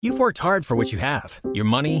You've worked hard for what you have. Your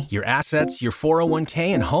money, your assets, your 401k,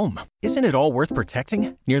 and home. Isn't it all worth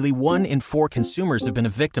protecting? Nearly 1 in 4 consumers have been a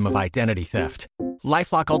victim of identity theft.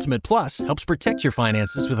 LifeLock Ultimate Plus helps protect your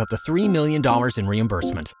finances with up to $3 million in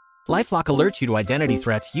reimbursement. LifeLock alerts you to identity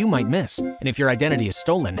threats you might miss. And if your identity is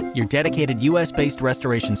stolen, your dedicated U.S.-based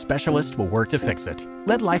restoration specialist will work to fix it.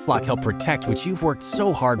 Let LifeLock help protect what you've worked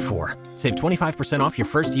so hard for. Save 25% off your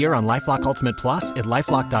first year on LifeLock Ultimate Plus at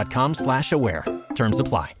LifeLock.com/aware. Terms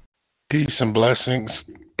apply. Peace and blessings.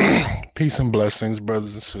 Peace and blessings,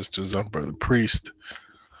 brothers and sisters. I'm Brother Priest.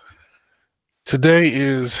 Today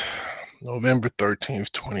is November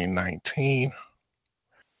 13th, 2019.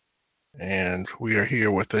 And we are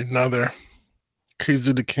here with another Keys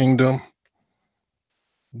of the Kingdom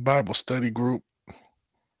Bible study group.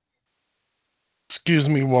 Excuse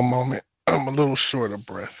me one moment. I'm a little short of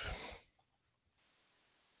breath.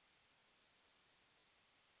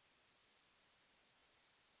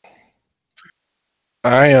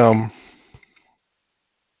 I am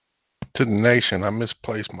to the nation. I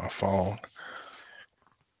misplaced my phone.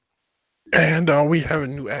 And we have a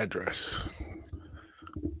new address.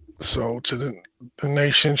 So to the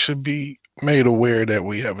nation should be made aware that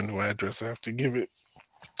we have a new address. I have to give it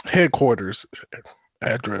headquarters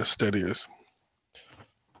address, that is.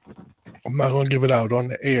 I'm not going to give it out on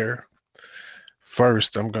the air.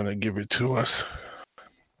 First, I'm going to give it to us,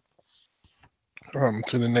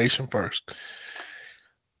 to the nation first.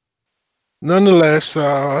 Nonetheless,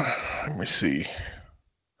 let me see.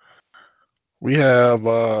 We have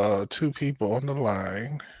 2 people on the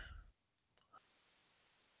line.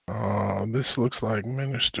 This looks like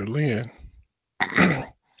Minister Lynn.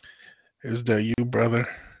 Is that you, brother?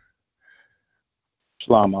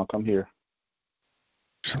 Shalom, I'll come here.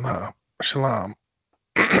 Shalom.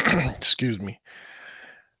 Excuse me.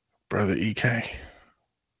 Brother EK.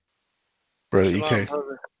 Brother Shalom, EK.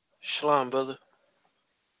 brother. Shalom, brother.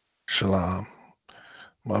 Shalom.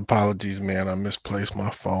 My apologies, man. I misplaced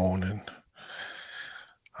my phone and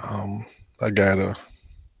I gotta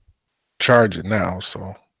charge it now.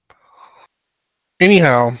 So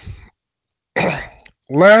anyhow,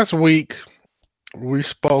 last week we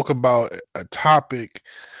spoke about a topic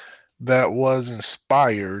that was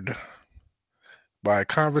inspired by a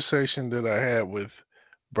conversation that I had with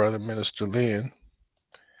Brother Minister Lynn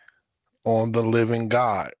on the living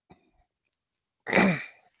God.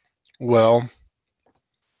 Well,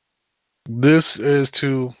 this is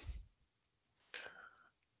to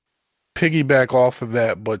piggyback off of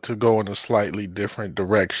that, but to go in a slightly different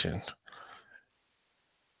direction.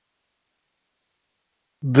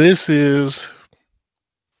 This is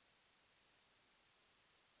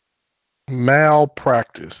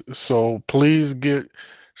malpractice. So please get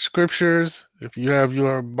scriptures. If you have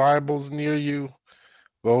your Bibles near you,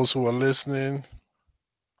 those who are listening,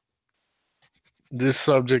 this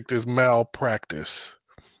subject is malpractice.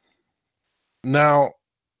 Now,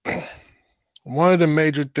 one of the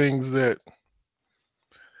major things that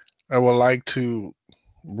I would like to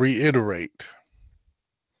reiterate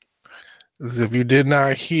is, if you did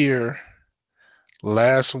not hear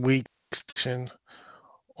last week's session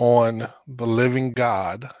on the living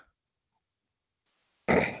God,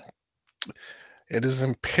 it is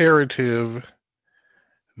imperative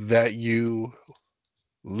that you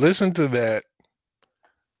listen to that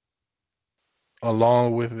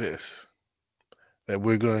along with this that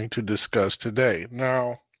we're going to discuss today.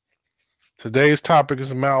 Now, today's topic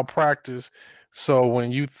is malpractice. So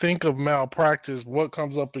when you think of malpractice, what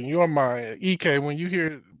comes up in your mind? EK, when you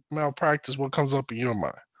hear malpractice, what comes up in your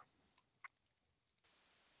mind?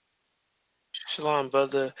 Shalom,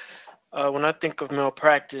 brother. When I think of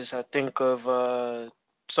malpractice, I think of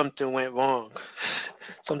something went wrong,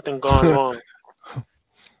 something gone wrong.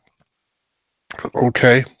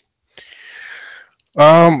 Okay.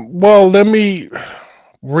 Well, let me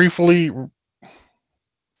briefly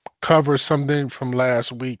cover something from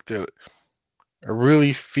last week that I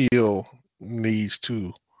really feel needs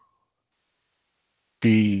to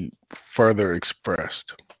be further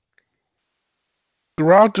expressed.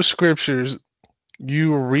 Throughout the scriptures,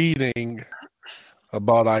 you are reading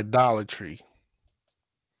about idolatry.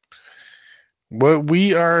 What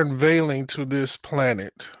we are unveiling to this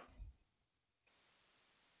planet,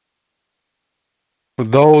 for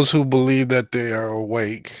those who believe that they are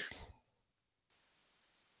awake,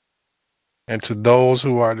 and to those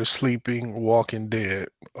who are the sleeping, walking dead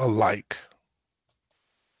alike.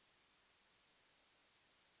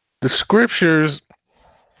 The scriptures,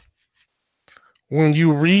 when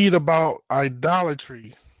you read about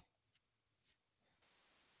idolatry,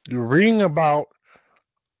 you're reading about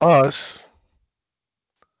us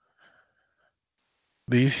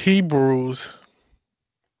These Hebrews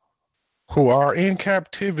who are in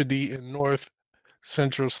captivity in North,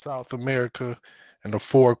 Central, South America, and the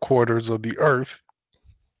four quarters of the earth,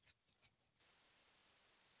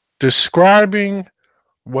 describing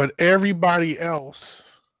what everybody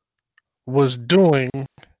else was doing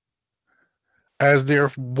as their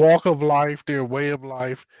walk of life, their way of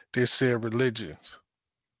life, their said religions.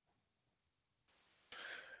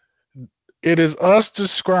 It is us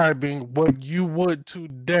describing what you would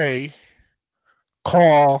today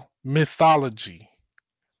call mythology,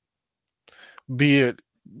 be it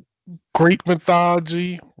Greek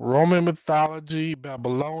mythology, Roman mythology,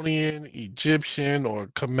 Babylonian, Egyptian, or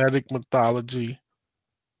Kemetic mythology,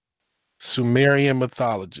 Sumerian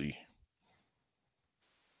mythology.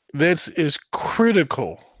 This is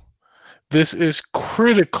critical. This is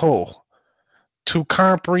critical to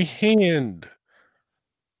comprehend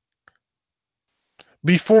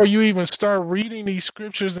before you even start reading these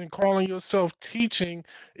scriptures and calling yourself teaching.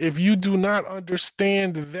 If you do not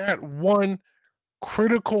understand that one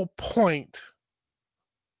critical point,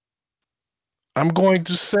 I'm going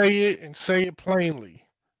to say it and say it plainly.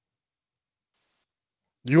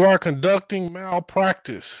 You are conducting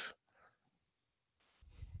malpractice.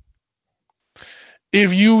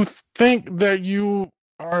 If you think that you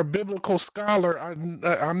are a biblical scholar,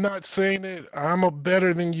 I'm not saying that I'm a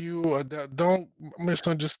better than you. Or don't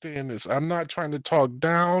misunderstand this. I'm not trying to talk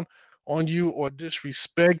down on you or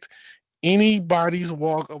disrespect anybody's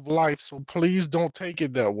walk of life. So please don't take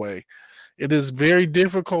it that way. It is very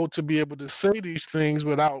difficult to be able to say these things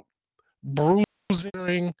without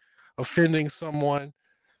bruising, offending someone.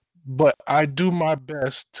 But I do my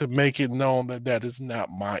best to make it known that that is not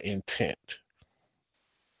my intent.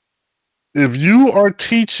 If you are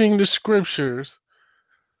teaching the scriptures,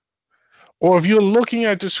 or if you're looking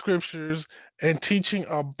at the scriptures and teaching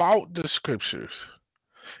about the scriptures,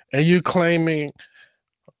 and you're claiming,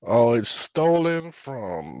 oh, it's stolen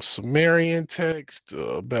from Sumerian text,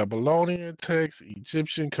 Babylonian text,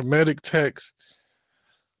 Egyptian Kemetic text,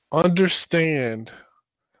 understand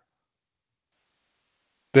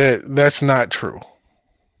that that's not true.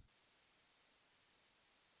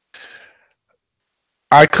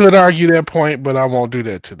 I could argue that point, but I won't do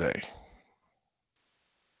that today.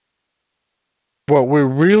 What we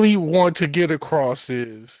really want to get across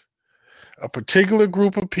is a particular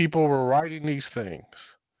group of people were writing these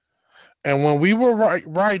things. And when we were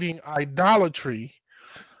writing idolatry,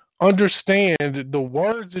 understand the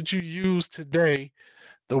words that you use today,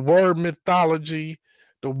 the word mythology,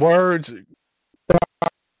 the words that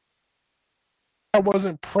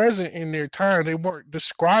wasn't present in their time. They weren't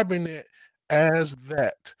describing it as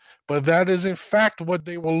that. But that is in fact what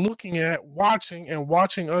they were looking at, watching, and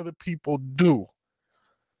watching other people do.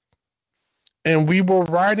 And we were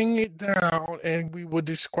writing it down and we were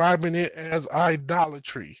describing it as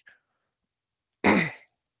idolatry.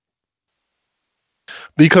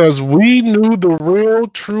 Because we knew the real,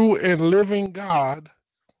 true, and living God,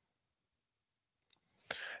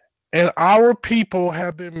 and our people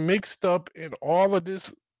have been mixed up in all of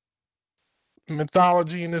this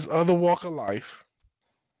mythology and this other walk of life.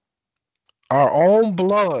 Our own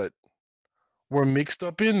blood were mixed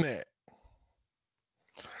up in that.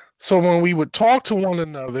 So when we would talk to one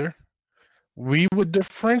another, we would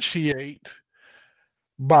differentiate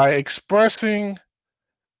by expressing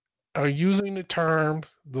or using the term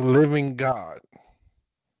the living God.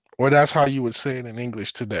 Or that's how you would say it in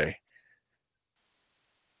English today.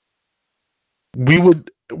 We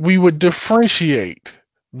would differentiate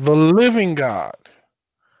the living God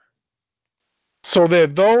so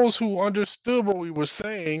that those who understood what we were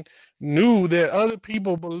saying knew that other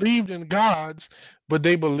people believed in gods, but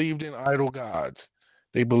they believed in idol gods.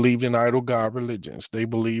 They believed in idol god religions. They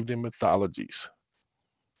believed in mythologies.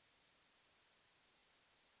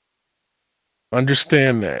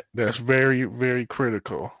 Understand that. That's very, very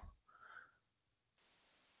critical.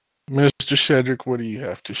 Mr. Shedrick, what do you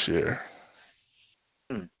have to share?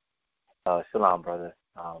 Shalom, brother.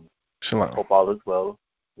 Shalom. Hope all is well.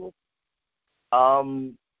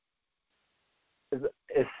 Um,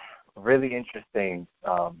 it's really interesting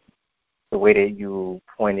the way that you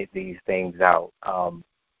pointed these things out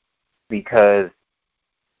because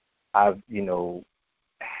I've,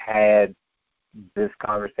 had this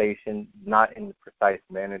conversation not in the precise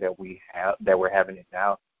manner that we're having it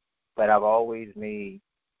now, but I've always made,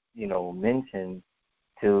 mention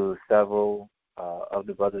to several of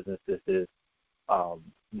the brothers and sisters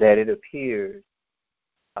that it appears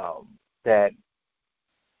that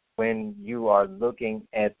when you are looking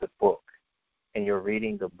at the book and you're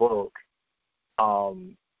reading the book,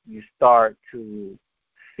 you start to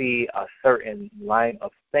see a certain line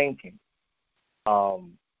of thinking.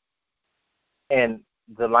 And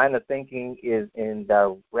the line of thinking is in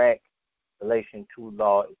direct relation to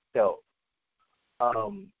law itself.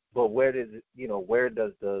 But where does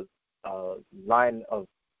the line of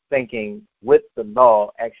thinking with the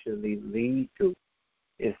law actually lead to?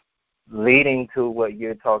 Is leading to what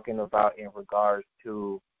you're talking about in regards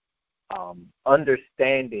to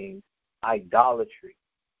understanding idolatry.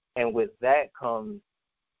 And with that comes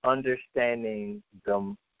understanding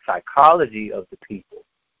the psychology of the people,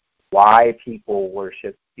 why people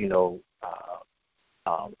worship,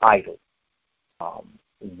 idols.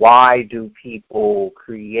 Why do people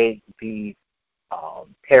create these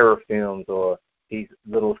terrafilms or these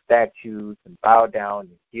little statues and bow down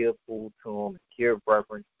and give food to them and give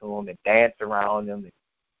reverence to them and dance around them and,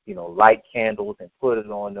 light candles and put it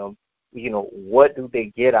on them? What do they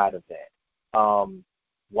get out of that?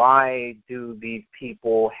 Why do these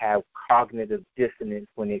people have cognitive dissonance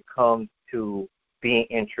when it comes to being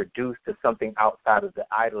introduced to something outside of the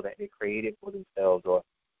idol that they created for themselves, or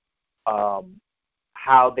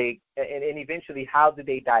how they, and eventually how do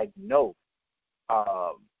they diagnose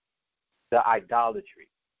the idolatry?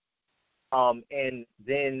 And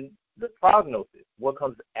then the prognosis, what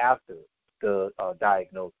comes after the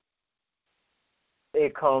diagnosis?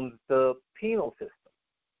 It comes the penal system,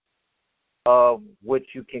 of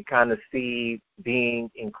which you can kind of see being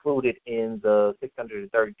included in the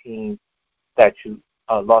 613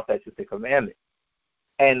 law, statutes, and commandments.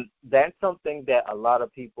 And that's something that a lot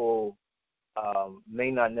of people may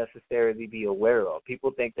not necessarily be aware of.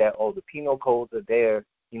 People think that, the penal codes are there,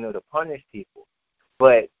 to punish people.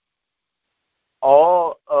 But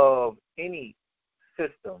all of any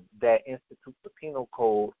system that institutes the penal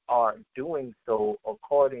code are doing so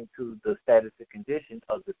according to the status and condition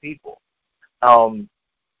of the people.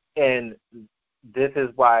 And this is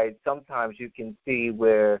why sometimes you can see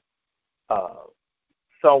where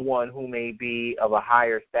someone who may be of a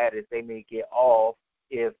higher status, they may get off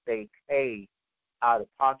if they pay out of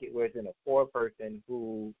pocket, whereas in a poor person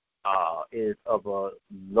who is of a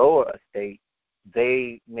lower estate,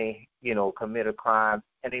 they may, commit a crime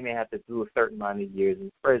and they may have to do a certain amount of years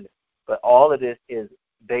in prison. But all of this is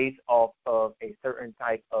based off of a certain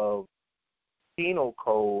type of penal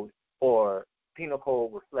code, or penal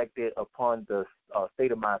code reflected upon the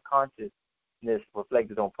state of mind consciousness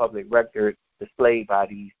reflected on public record displayed by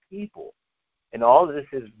these people. And all of this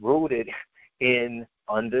is rooted in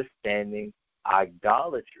understanding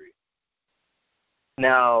idolatry.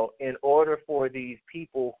 Now, in order for these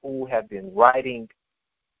people who have been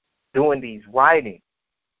doing these writings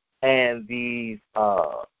and these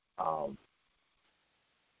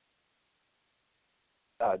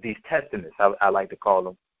testaments, I like to call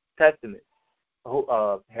them testaments, who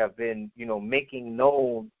have been, making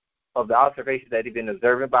known of the observations that they've been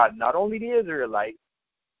observing by not only the Israelites,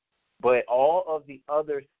 but all of the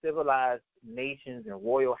other civilized nations and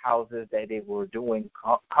royal houses that they were doing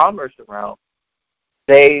commerce around.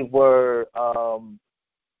 They were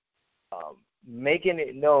making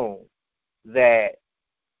it known that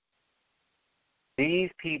these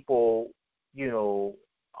people,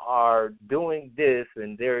 are doing this,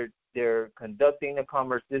 and they're conducting the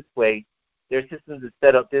commerce this way. Their systems are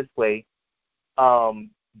set up this way.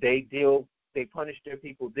 They punish their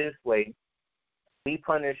people this way. We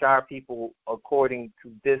punish our people according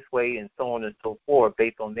to this way, and so on and so forth,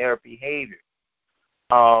 based on their behavior.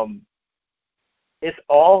 It's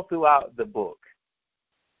all throughout the book.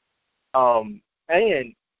 And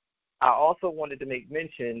I also wanted to make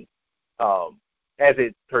mention, as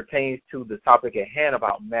it pertains to the topic at hand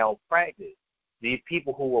about malpractice, these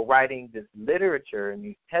people who were writing this literature and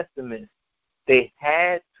these testaments, they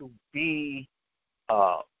had to be,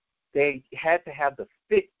 they had to have the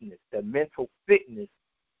fitness, the mental fitness,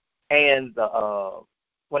 and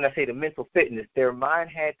when I say the mental fitness, their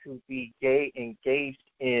mind had to be engaged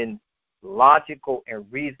in logical and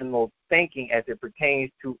reasonable thinking as it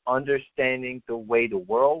pertains to understanding the way the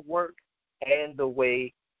world works and the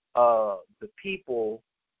way the people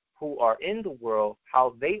who are in the world,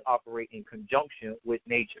 how they operate in conjunction with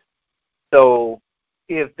nature. So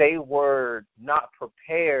if they were not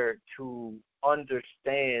prepared to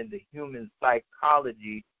understand the human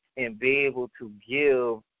psychology and be able to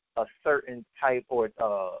give a certain type or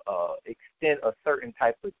extend a certain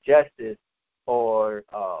type of justice, or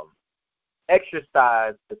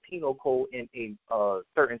exercise the penal code in a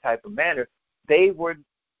certain type of manner, they were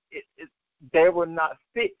not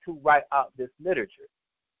fit to write out this literature.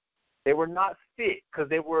 They were not fit because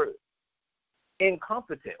they were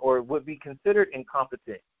incompetent, or would be considered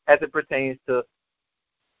incompetent as it pertains to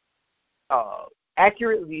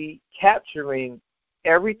accurately capturing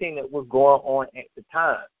everything that was going on at the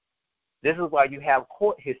time. This is why you have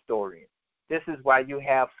court historians. This is why you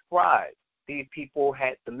have scribes. These people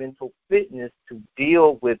had the mental fitness to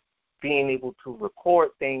deal with being able to record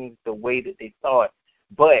things the way that they thought,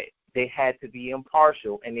 but they had to be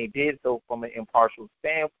impartial, and they did so from an impartial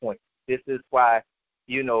standpoint. This is why,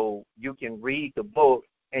 you can read the book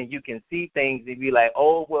and you can see things and be like,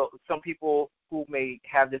 oh, well, some people who may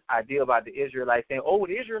have this idea about the Israelites saying, oh,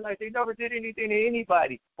 the Israelites, they never did anything to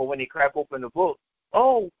anybody. But when they crack open the book,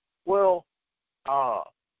 oh, well,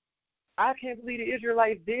 I can't believe the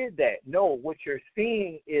Israelites did that. No, what you're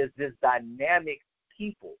seeing is this dynamic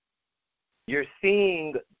people. You're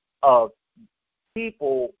seeing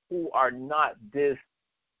people who are not this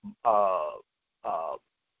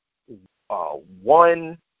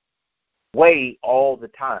one way all the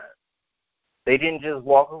time. They didn't just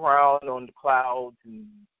walk around on the clouds and,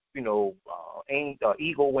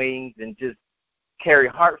 eagle wings and just carry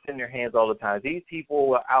harps in their hands all the time. These people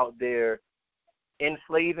were out there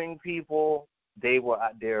enslaving people. They were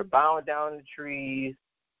out there bowing down the trees.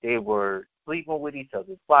 They were sleeping with each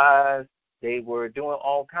other's wives. They were doing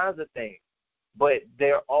all kinds of things. But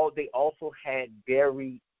they also had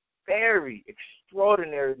very, very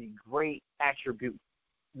extraordinarily great attributes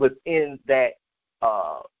within that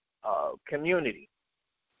community,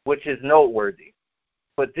 which is noteworthy.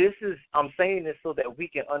 But I'm saying this so that we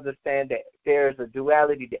can understand that there's a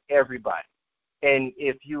duality to everybody. And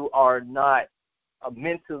if you are not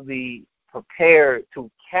mentally prepared to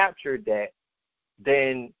capture that,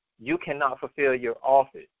 then you cannot fulfill your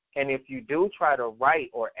office. And if you do try to write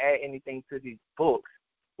or add anything to these books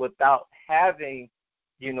without having,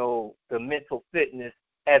 the mental fitness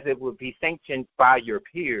as it would be sanctioned by your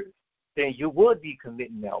peers, then you would be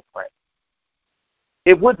committing malpractice.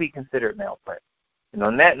 It would be considered malpractice. And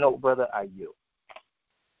on that note, brother, I yield.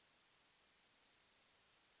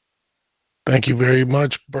 Thank you very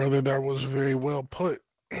much, brother. That was very well put.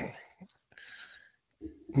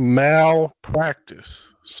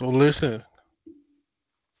 Malpractice. So listen,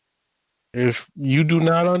 if you do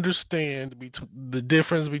not understand the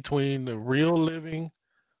difference between the real living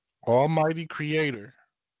almighty creator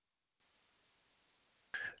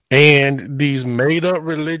and these made up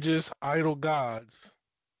religious idol gods,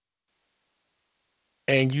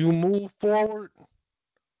 and you move forward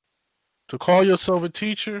to call yourself a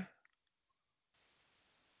teacher,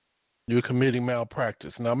 you're committing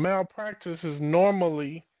malpractice. Now, malpractice is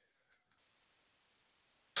normally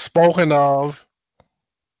spoken of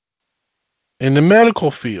in the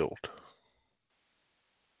medical field.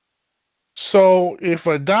 So if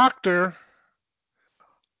a doctor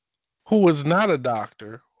who is not a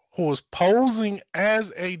doctor, who is posing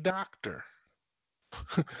as a doctor,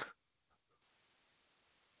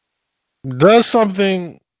 does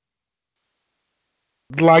something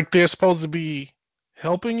like they're supposed to be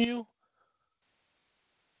helping you,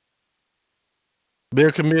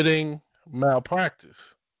 they're committing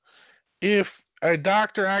malpractice. If a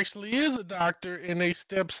doctor actually is a doctor and they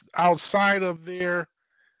step outside of their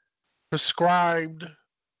prescribed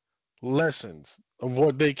lessons of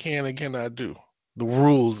what they can and cannot do, the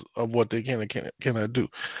rules of what they can and cannot do,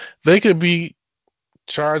 they could be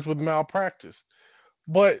charged with malpractice.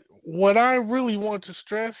 But what I really want to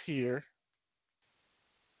stress here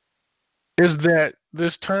is that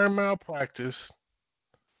this term malpractice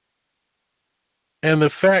and the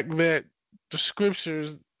fact that the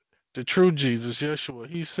scriptures, the true Jesus, Yeshua,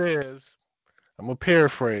 he says, I'm going to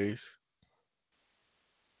paraphrase,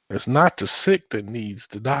 it's not the sick that needs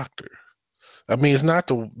the doctor. I mean, it's not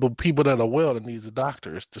the people that are well that needs a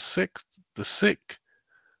doctor. It's the sick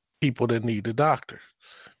people that need the doctor.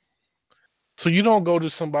 So you don't go to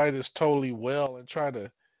somebody that's totally well and try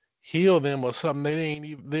to heal them or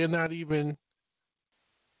something they're not even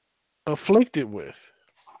afflicted with.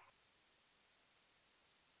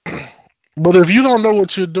 But if you don't know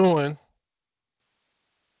what you're doing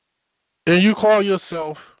and you call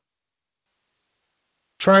yourself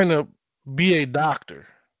trying to be a doctor,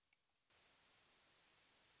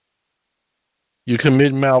 you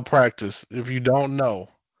commit malpractice if you don't know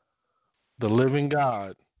the living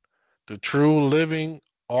God, the true living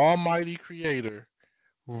almighty creator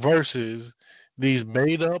versus these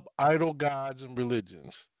made up idol gods and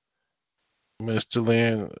religions. Mr.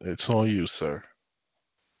 Lynn, it's on you, sir.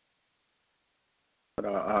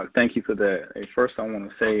 Thank you for that. First, I want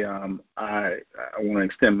to say I want to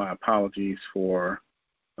extend my apologies for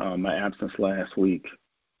my absence last week.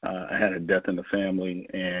 I had a death in the family,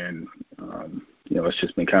 and it's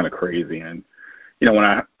just been kind of crazy. And when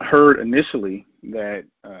I heard initially that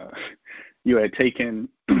you had taken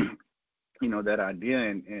that idea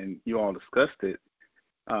and you all discussed it,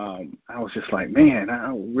 I was just like, man, I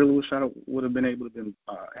really wish I would have been able to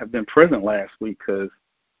have been present last week, because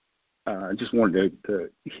I just wanted to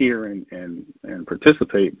hear and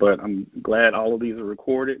participate. But I'm glad all of these are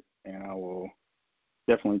recorded, and I will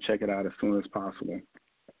definitely check it out as soon as possible.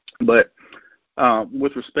 But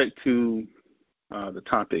with respect to the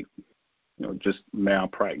topic, just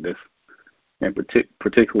malpractice, and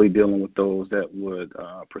particularly dealing with those that would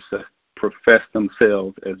profess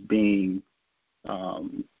themselves as being,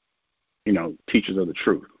 teachers of the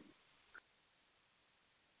truth.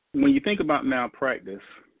 When you think about malpractice,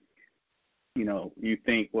 you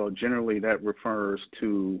think, well, generally that refers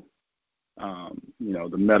to,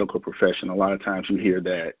 the medical profession. A lot of times you hear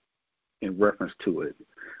that in reference to it.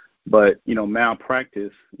 But,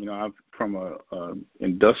 malpractice, from a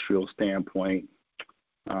industrial standpoint,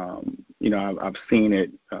 I've seen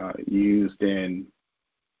it used in,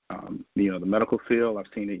 the medical field.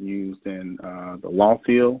 I've seen it used in the law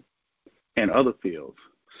field and other fields.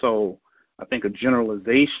 So I think a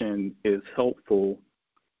generalization is helpful,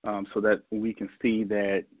 so that we can see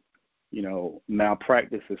that,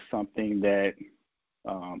 malpractice is something that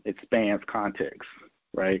it spans context,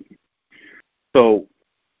 right? So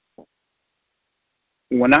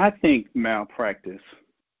when I think malpractice,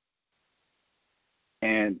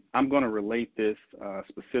 and I'm going to relate this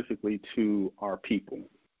specifically to our people,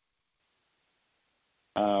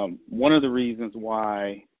 one of the reasons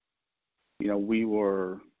why, we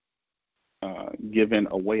were given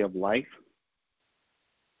a way of life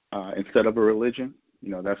instead of a religion,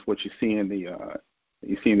 that's what you see in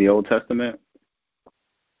the Old Testament,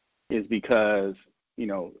 is because,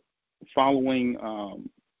 following,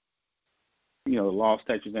 the law,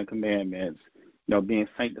 statutes, and commandments, being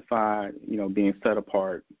sanctified, being set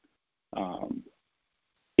apart,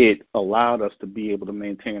 it allowed us to be able to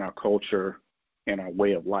maintain our culture and our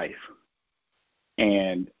way of life.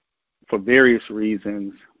 And for various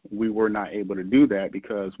reasons, we were not able to do that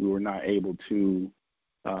because we were not able to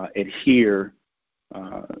adhere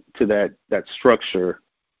to that structure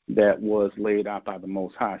that was laid out by the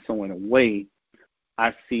Most High. So in a way,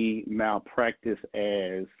 I see malpractice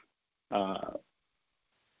as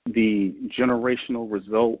the generational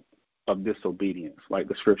result of disobedience. Like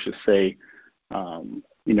the scriptures say,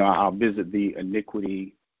 I'll visit the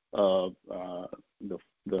iniquity of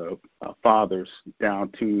the fathers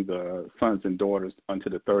down to the sons and daughters unto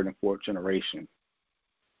the third and fourth generation.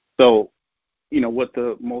 So, what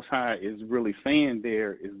the Most High is really saying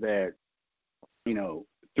there is that,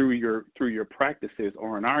 through your practices,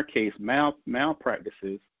 or in our case,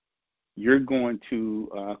 malpractices, you're going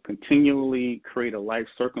to continually create a life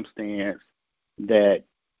circumstance that,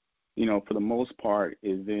 for the most part,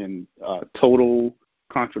 is in total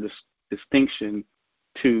contradistinction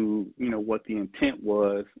to, what the intent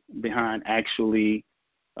was behind actually,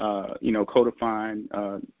 codifying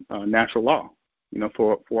natural law,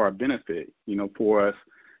 for our benefit, for us,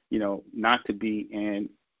 not to be in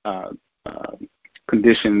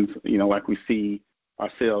conditions, like we see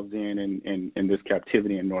ourselves in this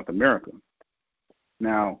captivity in North America.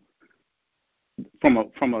 Now, from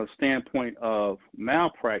a standpoint of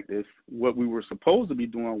malpractice, what we were supposed to be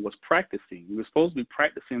doing was practicing. We were supposed to be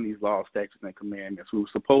practicing these laws, statutes, and commandments. We were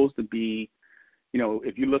supposed to be,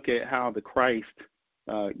 if you look at how the Christ,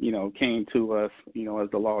 came to us, as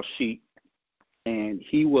the lost sheep, and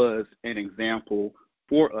he was an example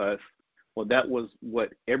for us. Well, that was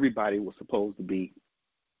what everybody was supposed to be.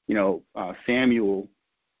 Samuel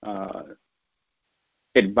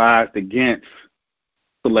advised against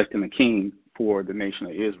selecting a king for the nation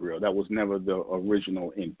of Israel. That was never the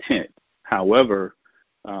original intent. However,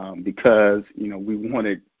 because we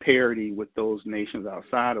wanted parity with those nations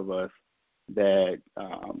outside of us that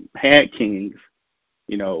had kings,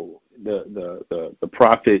 the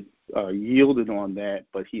prophet yielded on that,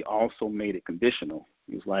 but he also made it conditional.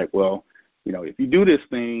 He was like, well, if you do this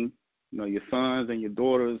thing, your sons and your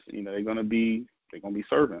daughters, they're gonna be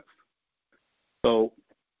servants. So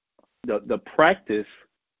the practice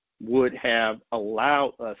would have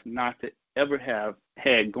allowed us not to ever have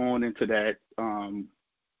had gone into that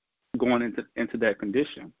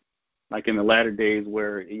condition. Like in the latter days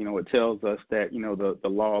where, it tells us that, the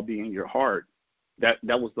law be in your heart. That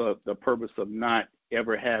was the purpose of not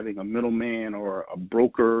ever having a middleman or a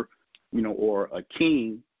broker, or a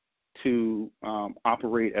king to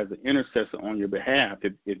operate as an intercessor on your behalf.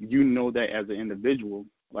 If you know that as an individual,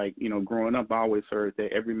 like, growing up, I always heard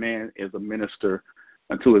that every man is a minister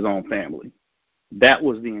unto his own family. That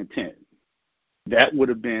was the intent. That would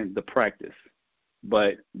have been the practice.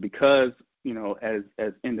 But because,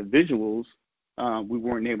 as individuals, we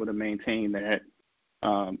weren't able to maintain that.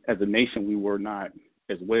 As a nation, we were not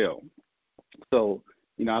as well. So,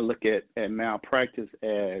 I look at malpractice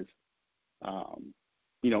as,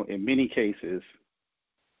 in many cases,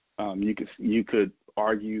 you could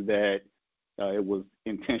argue that it was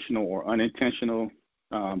intentional or unintentional,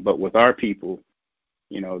 but with our people,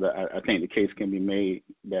 I think the case can be made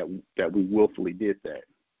that we willfully did that.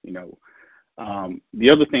 The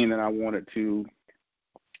other thing that I wanted to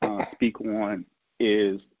speak on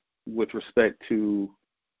is with respect to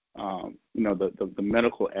the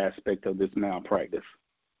medical aspect of this malpractice.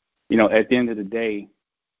 At the end of the day,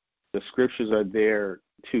 the scriptures are there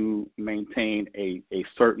to maintain a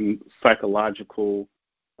certain psychological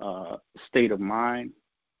state of mind,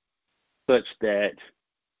 such that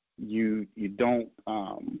you don't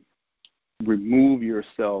remove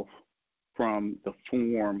yourself from the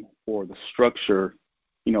form or the structure,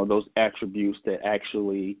 those attributes that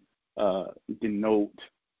actually denote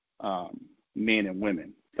men and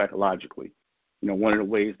women psychologically. One of the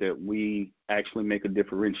ways that we actually make a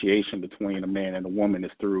differentiation between a man and a woman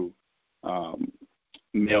is through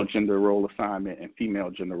male gender role assignment and female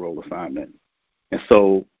gender role assignment. And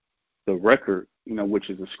so the record, which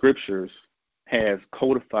is the scriptures, has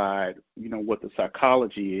codified, what the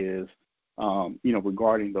psychology is,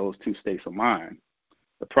 regarding those two states of mind.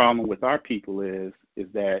 The problem with our people is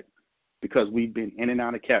that because we've been in and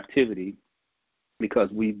out of captivity, because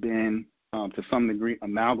we've been to some degree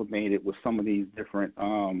amalgamated with some of these different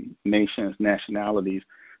nations, nationalities.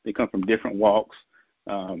 They come from different walks.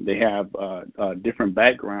 They have different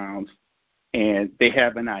backgrounds, and they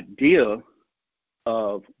have an idea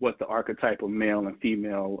of what the archetype of male and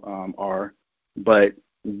female are, but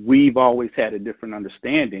we've always had a different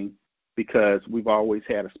understanding because we've always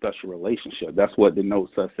had a special relationship. That's what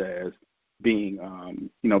denotes us as being,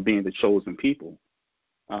 being the chosen people.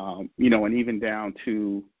 And even down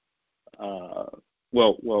to,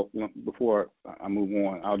 before I move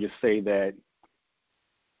on, I'll just say that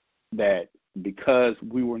because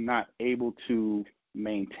we were not able to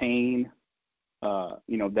maintain,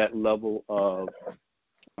 that level of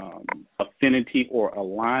affinity or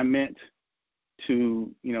alignment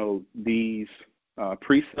to, these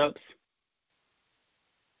precepts,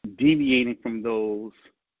 deviating from those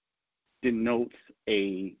denotes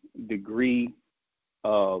a degree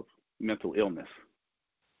of mental illness.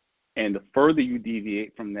 And the further you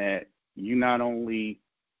deviate from that, you not only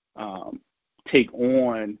take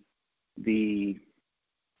on the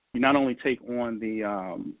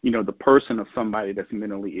the person of somebody that's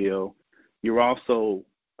mentally ill, you're also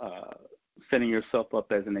setting yourself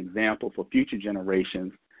up as an example for future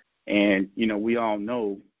generations. And we all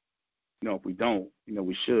know, if we don't,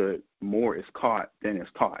 we should. More is caught than is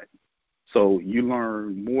taught. So you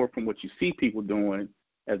learn more from what you see people doing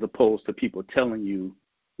as opposed to people telling you,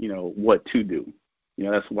 what to do.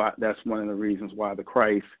 That's one of the reasons why the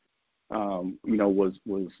Christ, was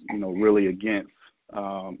really against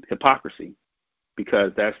hypocrisy,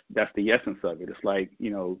 because that's the essence of it. It's like,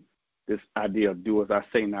 this idea of do as I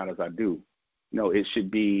say, not as I do. It should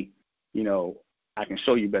be, I can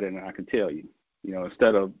show you better than I can tell you.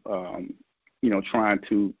 Instead of, trying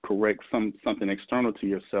to correct something external to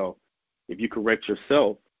yourself, if you correct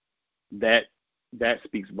yourself, that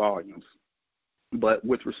speaks volumes. But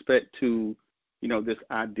with respect to, this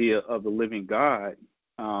idea of the living God,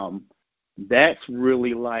 that's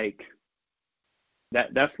really like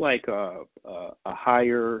that's like a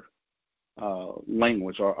higher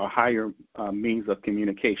language or a higher means of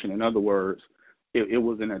communication. In other words, it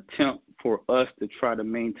was an attempt for us to try to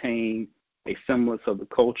maintain a semblance of the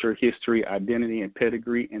culture, history, identity, and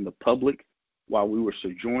pedigree in the public while we were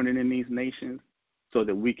sojourning in these nations, so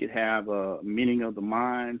that we could have a meaning of the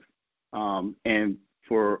mind. And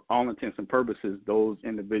for all intents and purposes, those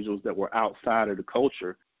individuals that were outside of the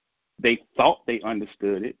culture, they thought they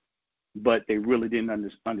understood it, but they really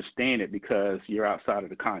didn't understand it because you're outside of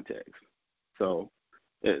the context. So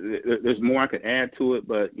there's more I could add to it,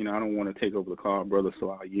 but, I don't want to take over the call, brother, so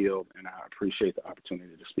I'll yield, and I appreciate the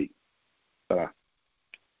opportunity to speak.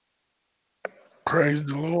 Praise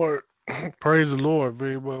the Lord. Praise the Lord.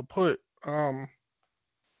 Very well put. Let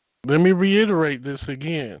me reiterate this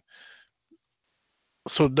again.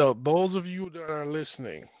 So those of you that are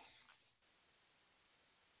listening,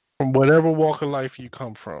 from whatever walk of life you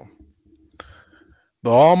come from, the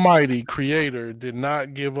Almighty Creator did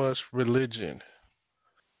not give us religion.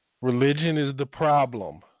 Religion is the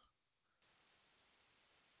problem.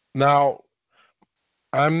 Now,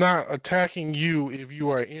 I'm not attacking you if you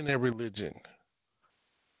are in a religion.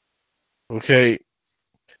 Okay?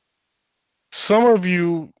 Some of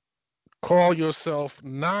you call yourself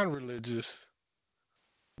non-religious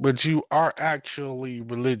but you are actually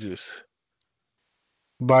religious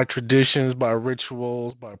by traditions, by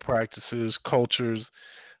rituals, by practices, cultures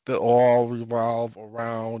that all revolve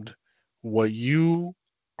around what you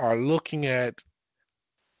are looking at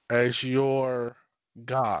as your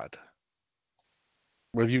God.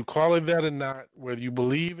 Whether you call it that or not, whether you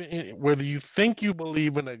believe in, whether you think you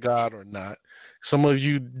believe in a God or not, some of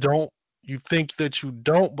you don't, you think that you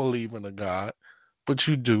don't believe in a God, but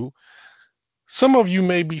you do. Some of you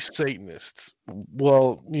may be Satanists.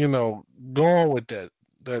 Well, go on with that.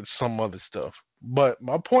 That's some other stuff. But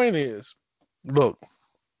my point is, look,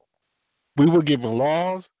 we were given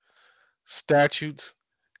laws, statutes,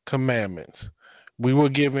 commandments. We were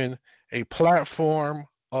given a platform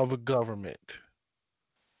of a government.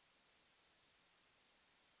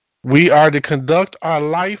 We are to conduct our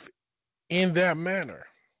life in that manner.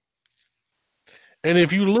 And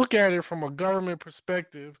if you look at it from a government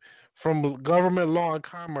perspective, from government law and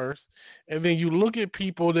commerce, and then you look at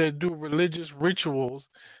people that do religious rituals,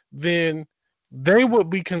 then they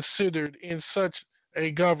would be considered in such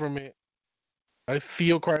a government, a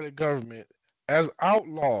theocratic government, as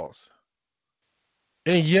outlaws.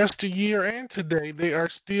 And yesteryear and today, they are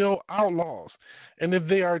still outlaws. And if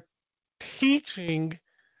they are teaching,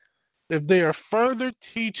 if they are further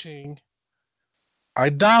teaching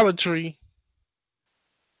idolatry,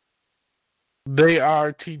 they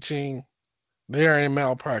are teaching, they are in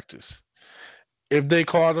malpractice. If they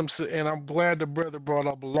call them, and I'm glad the brother brought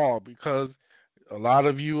up a law because a lot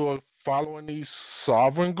of you are following these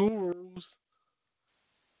sovereign gurus,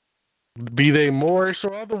 be they Moorish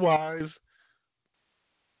or otherwise,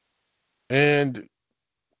 and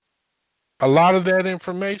a lot of that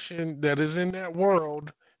information that is in that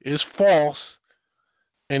world is false,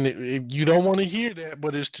 and you don't want to hear that,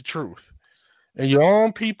 but it's the truth. And your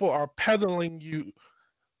own people are peddling you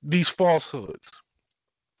these falsehoods.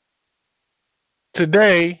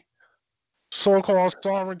 Today, so-called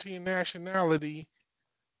sovereignty and nationality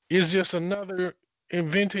is just another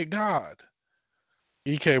invented God.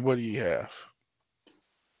 EK, what do you have?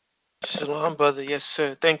 Shalom, brother. Yes,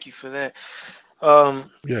 sir. Thank you for that. Um,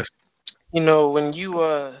 Yes. when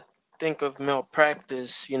you think of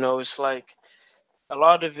malpractice, it's like a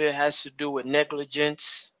lot of it has to do with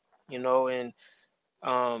negligence, and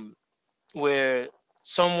um, where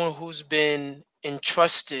someone who's been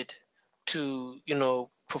entrusted to,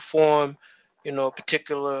 perform, a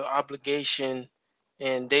particular obligation,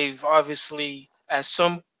 and they've obviously, at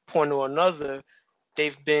some point or another,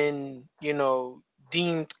 they've been,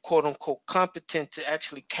 deemed quote unquote competent to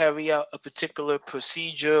actually carry out a particular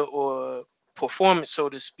procedure or performance, so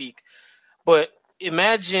to speak. But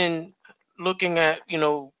imagine looking at,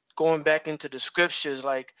 going back into the scriptures,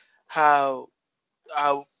 like how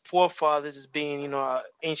our forefathers as being, our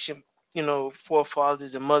ancient,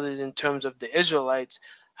 forefathers and mothers in terms of the Israelites,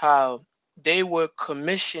 how they were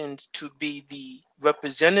commissioned to be the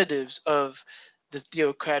representatives of the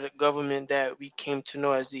theocratic government that we came to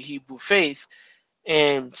know as the Hebrew faith,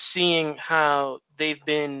 and seeing how they've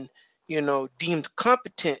been, deemed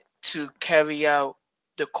competent to carry out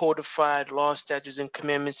the codified law, statutes, and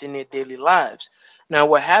commandments in their daily lives. Now,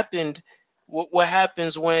 what happens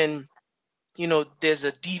when there's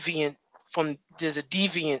a deviance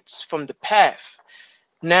from the path.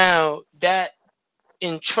 Now that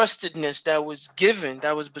entrustedness that was given,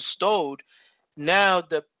 that was bestowed, now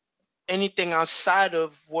the anything outside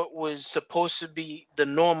of what was supposed to be the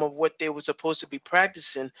norm of what they were supposed to be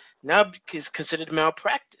practicing now is considered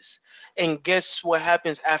malpractice. And guess what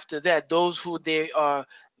happens after that? Those who they are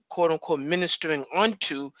quote unquote ministering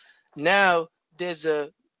onto, now there's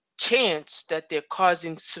a chance that they're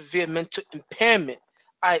causing severe mental impairment,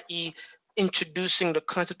 i.e., introducing the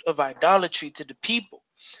concept of idolatry to the people,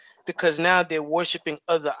 because now they're worshiping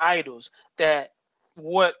other idols. That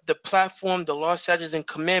what the platform, the law, statutes, and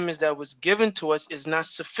commandments that was given to us is not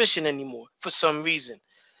sufficient anymore for some reason.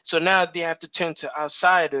 So now they have to turn to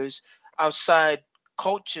outsiders, outside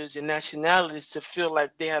cultures and nationalities to feel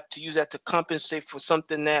like they have to use that to compensate for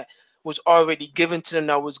something that was already given to them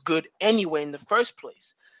that was good anyway in the first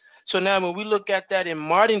place. So now when we look at that in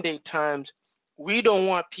modern day times, we don't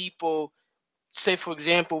want people, say for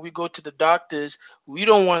example, we go to the doctors, we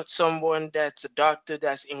don't want someone that's a doctor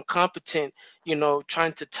that's incompetent,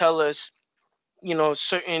 trying to tell us,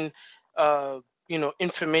 certain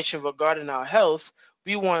information regarding our health.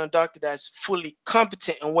 We want a doctor that's fully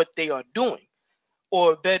competent in what they are doing.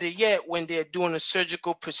 Or better yet, when they're doing a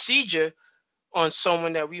surgical procedure on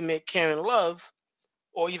someone that we may care and love,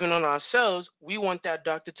 or even on ourselves, we want that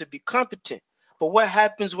doctor to be competent. But what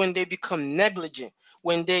happens when they become negligent,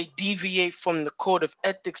 when they deviate from the code of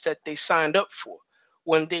ethics that they signed up for,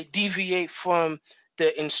 when they deviate from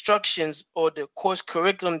the instructions or the course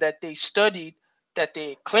curriculum that they studied, that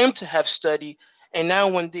they claim to have studied, and now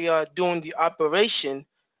when they are doing the operation,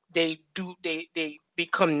 they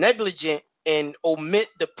become negligent and omit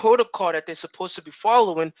the protocol that they're supposed to be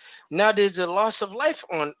following. Now there's a loss of life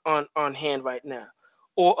on hand right now,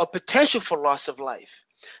 or a potential for loss of life.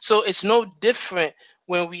 So it's no different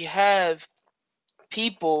when we have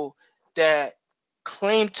people that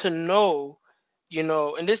claim to know,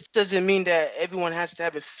 and this doesn't mean that everyone has to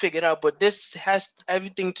have it figured out, but this has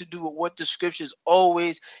everything to do with what the scriptures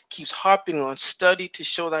always keeps harping on: study to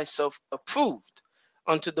show thyself approved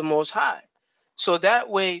unto the Most High. So that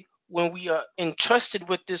way, when we are entrusted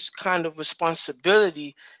with this kind of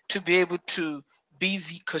responsibility to be able to be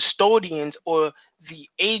the custodians or the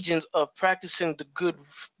agents of practicing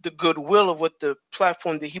the goodwill of what the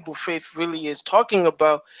platform, the Hebrew faith, really is talking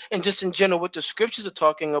about, and just in general what the scriptures are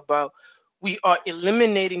talking about, we are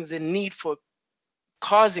eliminating the need for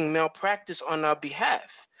causing malpractice on our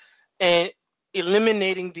behalf and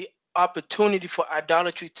eliminating the opportunity for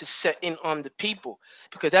idolatry to set in on the people,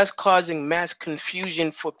 because that's causing mass confusion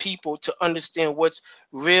for people to understand what's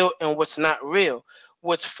real and what's not real,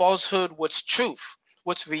 what's falsehood, what's truth,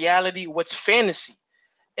 what's reality, what's fantasy.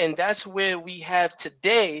 And that's where we have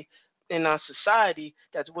today in our society,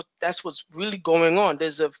 that's what's really going on.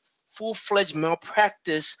 There's a full-fledged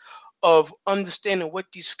malpractice of understanding what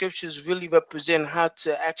these scriptures really represent, how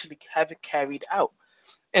to actually have it carried out.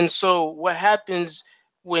 And so what happens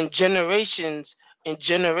when generations and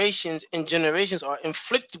generations and generations are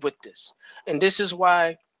inflicted with this? And this is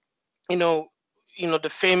why, the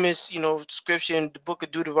famous, scripture in the book of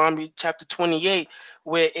Deuteronomy, chapter 28,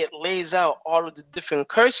 where it lays out all of the different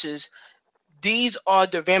curses. These are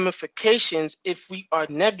the ramifications if we are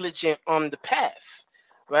negligent on the path,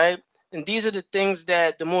 right? And these are the things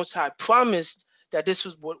that the Most High promised, that this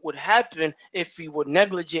was what would happen if we were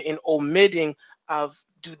negligent in omitting of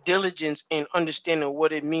due diligence and understanding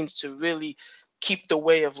what it means to really keep the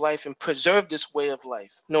way of life and preserve this way of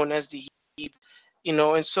life known as the heap.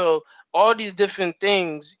 And so all these different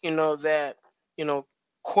things, that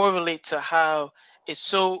correlate to how it's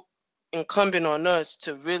so incumbent on us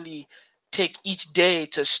to really take each day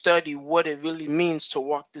to study what it really means to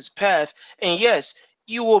walk this path. And yes,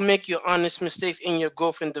 you will make your honest mistakes in your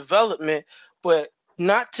growth and development, but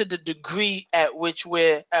not to the degree at which,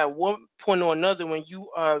 where at one point or another, when you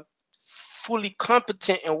are fully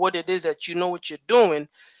competent in what it is that you know what you're doing,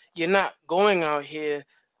 you're not going out here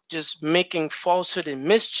just making falsehood and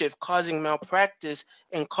mischief, causing malpractice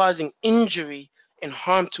and causing injury and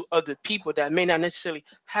harm to other people that may not necessarily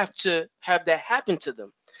have to have that happen to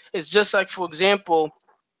them. It's just like, for example,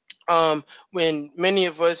 when many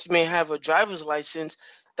of us may have a driver's license,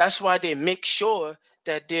 that's why they make sure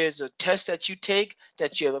that there's a test that you take,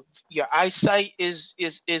 that your eyesight is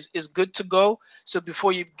good to go. So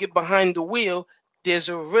before you get behind the wheel, there's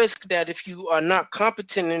a risk that if you are not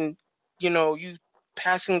competent in, you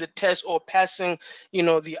passing the test or passing,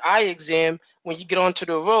 the eye exam, when you get onto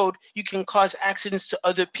the road, you can cause accidents to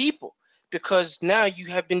other people because now you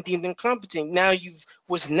have been deemed incompetent. Now you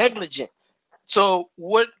was negligent. So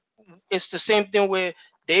what, it's the same thing where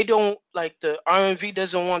they don't, like, the RMV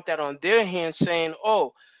doesn't want that on their hands, saying,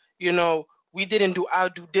 oh, we didn't do our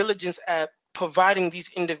due diligence at providing these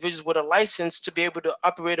individuals with a license to be able to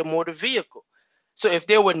operate a motor vehicle. So if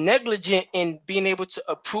they were negligent in being able to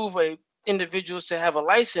approve a individuals to have a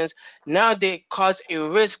license, now they cause a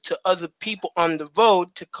risk to other people on the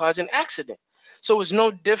road to cause an accident. So it's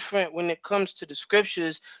no different when it comes to the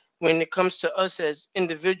scriptures, when it comes to us as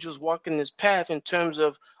individuals walking this path, in terms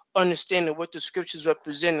of understanding what the scriptures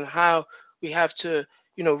represent and how we have to,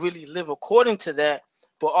 really live according to that,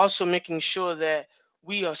 but also making sure that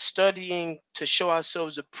we are studying to show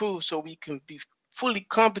ourselves approved so we can be fully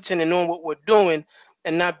competent in knowing what we're doing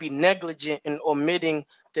and not be negligent in omitting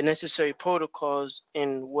the necessary protocols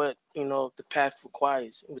in what, the path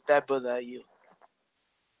requires. With that, brother, I yield.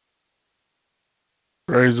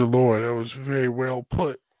 Praise the Lord. That was very well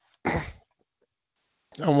put. I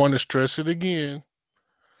want to stress it again.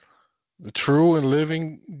 The true and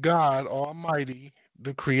living God Almighty,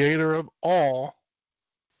 the creator of all,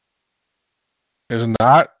 is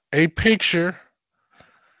not a picture.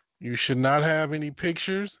 You should not have any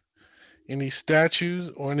pictures, any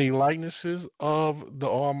statues, or any likenesses of the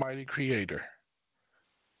Almighty Creator.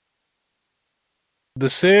 The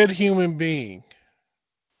said human being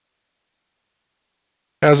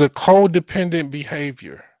has a codependent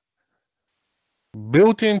behavior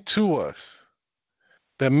built into us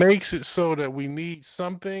that makes it so that we need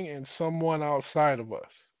something and someone outside of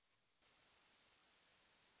us.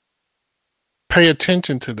 Pay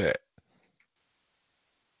attention to that.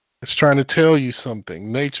 It's trying to tell you something.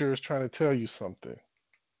 Nature is trying to tell you something.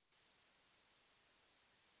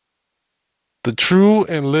 The true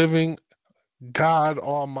and living God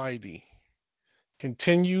Almighty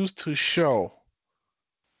continues to show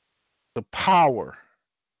the power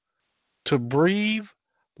to breathe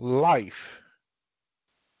life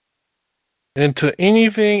into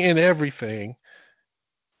anything and everything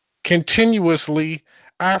continuously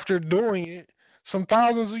after doing it some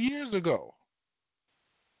thousands of years ago.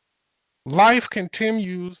 Life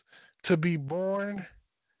continues to be born,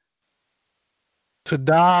 to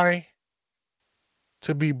die,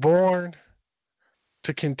 to be born,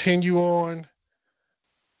 to continue on,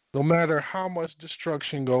 no matter how much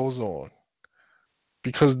destruction goes on.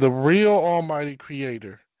 Because the real Almighty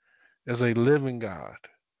Creator is a living God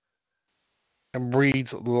and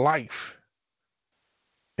breathes life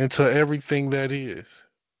into everything that is.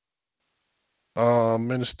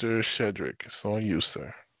 Minister Shedrick, it's on you,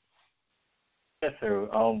 sir. Yes, sir.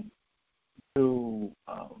 To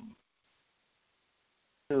um,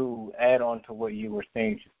 to add on to what you were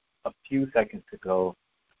saying just a few seconds ago,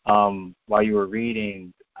 while you were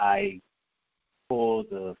reading, I pulled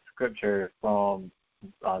the scripture from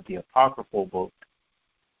the apocryphal book,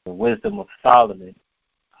 The Wisdom of Solomon,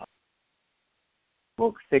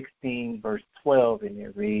 book 16, verse 12, and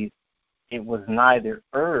it reads, "It was neither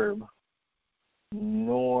herb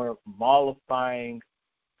nor mollifying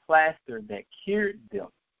plaster that cured them,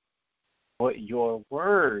 but your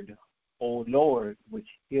word, O Lord,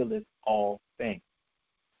 which healeth all things."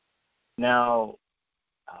 Now,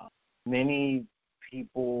 many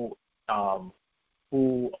people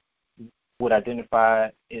who would identify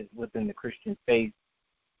it within the Christian faith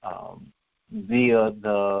via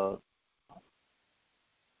the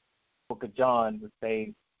book of John would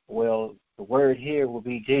say, well, the word here will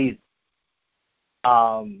be Jesus,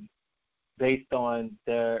 based on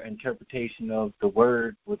their interpretation of the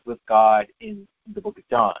word with God in the book of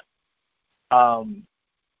John.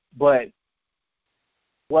 But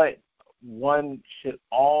what one should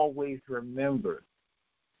always remember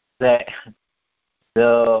that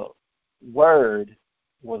the word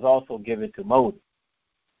was also given to Moses,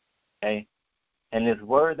 okay? And this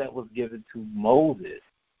word that was given to Moses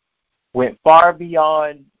went far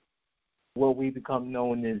beyond what we become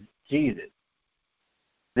known as Jesus.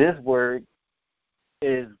 This word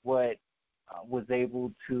is what was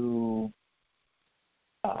able to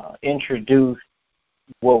introduce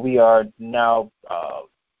what we are now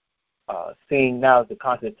seeing now as the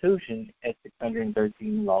Constitution as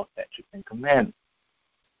 613 laws, statutes, and commandments.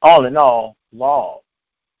 All in all, law.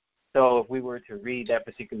 So if we were to read that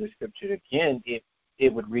particular scripture again,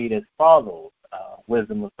 it would read as follows,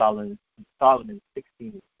 Wisdom of Solomon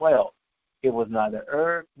 16:12. "It was neither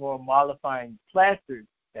herb nor mollifying plaster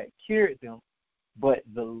that cured them, but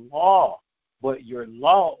the law, but your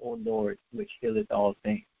law, O Lord, which healeth all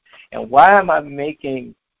things." And why am I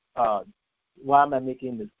making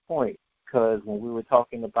this point? Because when we were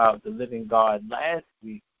talking about the living God last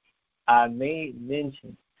week, I made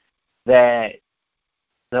mention that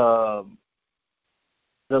the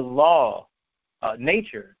law,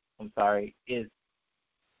 nature, is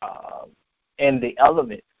and the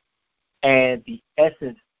elements and the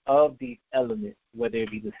essence of these elements, whether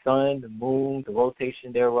it be the sun, the moon, the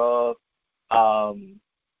rotation thereof,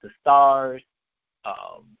 the stars,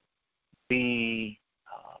 the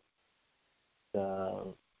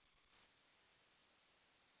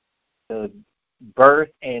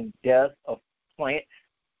birth and death of plants,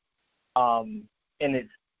 in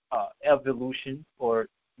its evolution or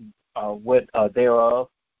what thereof,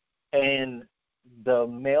 and the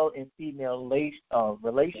male and female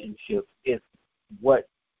relationship which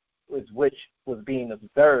was being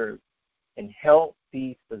observed, and help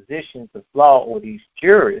these physicians of law or these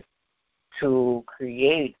jurists to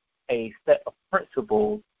create a set of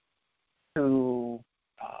principles to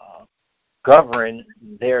govern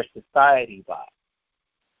their society by.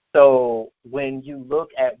 So when you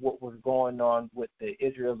look at what was going on with the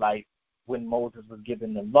Israelites when Moses was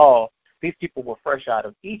given the law, these people were fresh out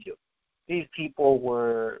of Egypt. These people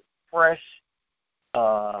were fresh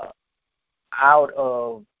out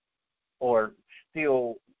of, or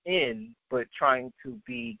still in, but trying to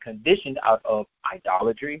be conditioned out of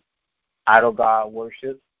idolatry, idol god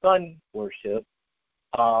worship, sun worship,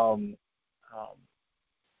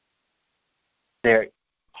 their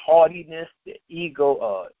haughtiness, the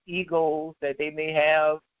egos that they may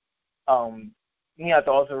have. You have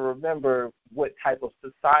to also remember what type of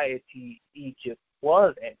society Egypt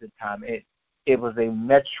was at the time. It was a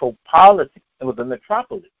metropolitan. It was a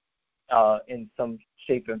metropolis. in some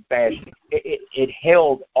shape and fashion. It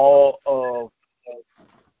held all of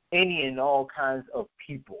any and all kinds of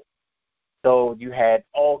people. So you had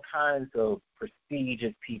all kinds of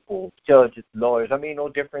prestigious people, judges, lawyers. I mean, no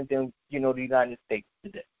different than, the United States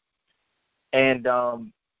today. And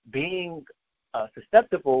being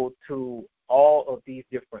susceptible to all of these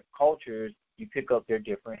different cultures, you pick up their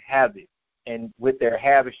different habits. And with their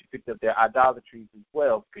habits, you pick up their idolatries as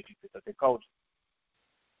well, because you pick up their culture.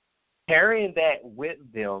 Carrying that with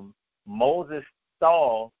them, Moses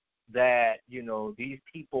saw that, these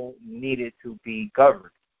people needed to be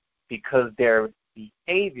governed because their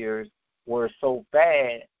behaviors were so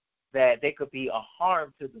bad that they could be a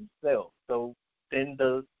harm to themselves. So then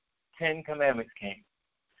the 10 Commandments came.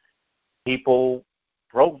 People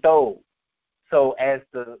broke those. So as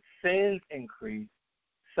the sins increased,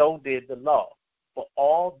 so did the law. But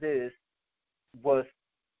all this was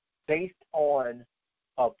based on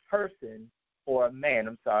a person or a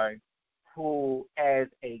man, who as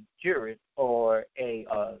a jurist or a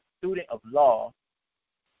student of law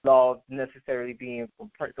necessarily being from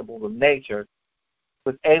principles of nature,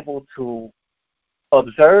 was able to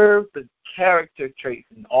observe the character traits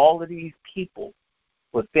in all of these people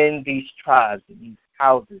within these tribes, in these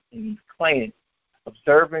houses, in these clans,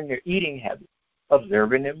 observing their eating habits,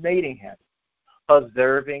 observing their mating habits,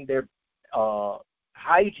 observing their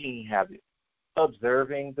hygiene habits,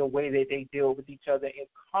 observing the way that they deal with each other in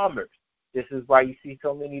commerce. This is why you see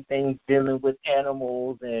so many things dealing with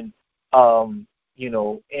animals and,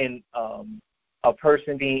 a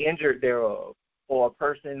person being injured thereof, or a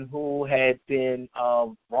person who had been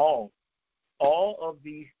wronged. All of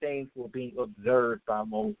these things were being observed by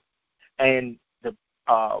Moses and the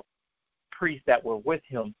priests that were with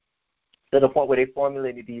him, to the point where they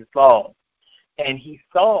formulated these laws. And he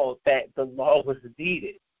saw that the law was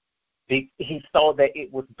needed. He saw that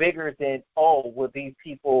it was bigger than, these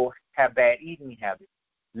people have bad eating habits.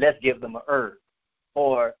 Let's give them a herb.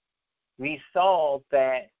 Or we saw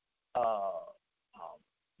that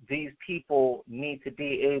these people need to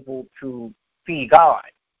be able to see God.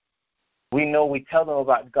 We know we tell them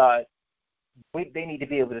about God. They need to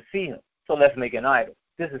be able to see him. So let's make an idol.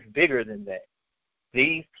 This is bigger than that.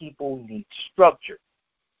 These people need structure.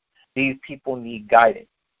 These people need guidance.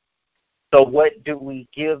 So what do we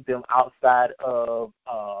give them outside of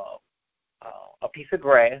a piece of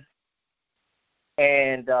grass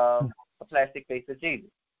and a plastic face of Jesus?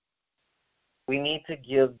 We need to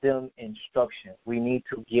give them instruction. We need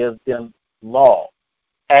to give them law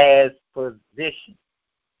as physicians.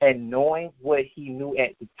 And knowing what he knew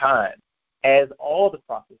at the time, as all the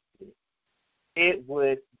prophets did, it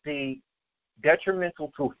would be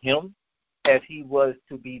detrimental to him, as he was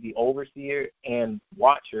to be the overseer and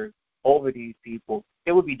watcher over these people.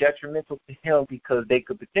 It would be detrimental to him because they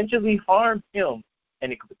could potentially harm him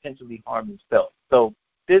and it could potentially harm himself. So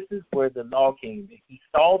this is where the law came in. He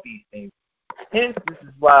saw these things. Hence, this is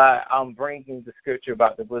why I'm bringing the scripture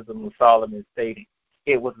about the wisdom of Solomon, stating,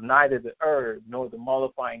 it was neither the herb nor the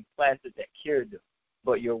mollifying plaster that cured them,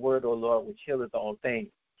 but your word, O Lord, which healeth all things.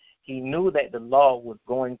 He knew that the law was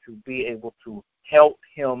going to be able to help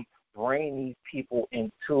him bring these people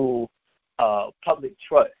into public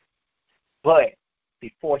trust. But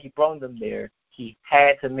before he brought them there, he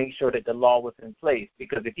had to make sure that the law was in place.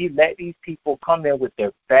 Because if he let these people come in with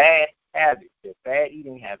their bad habits, their bad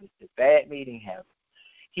eating habits, their bad mating habits,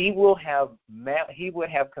 he would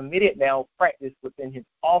have committed malpractice within his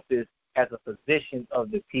office as a physician of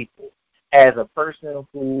the people, as a person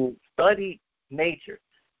who studied nature,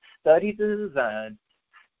 studied the design,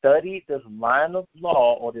 studied this line of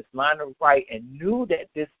law or this line of right, and knew that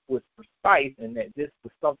this was precise and that this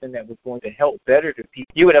was something that was going to help better the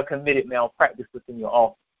people. You would have committed malpractice within your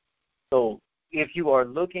office. So if you are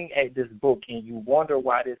looking at this book and you wonder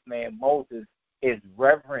why this man Moses is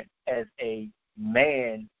reverent as a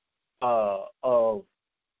man of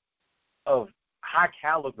high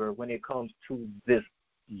caliber when it comes to this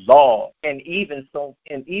law, and even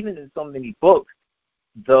in so many books,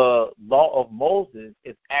 the law of Moses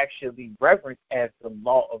is actually reverenced as the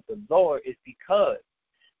law of the Lord, is because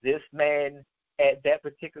this man at that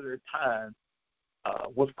particular time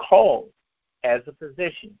was called as a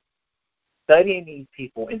physician, studying these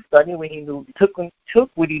people and studying what he knew, took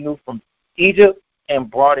what he knew from Egypt and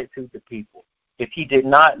brought it to the people. If he did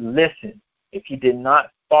not listen, if he did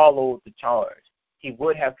not follow the charge, he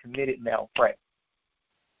would have committed malpractice.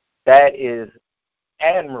 That is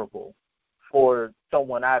admirable for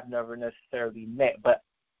someone I've never necessarily met, but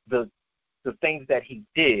the things that he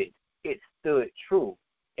did, it stood true,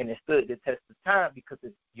 and it stood the test of time because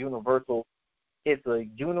it's universal it's a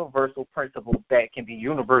universal principle that can be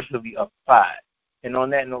universally applied. And on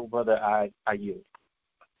that note, brother, I yield.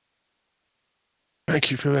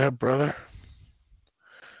 Thank you for that, brother.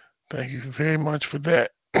 Thank you very much for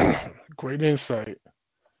that. Great insight.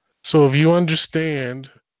 So, if you understand,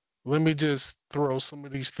 let me just throw some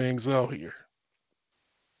of these things out here.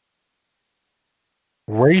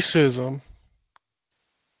 Racism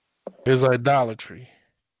is idolatry.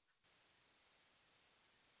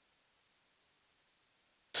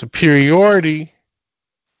 Superiority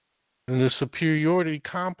and the superiority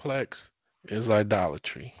complex is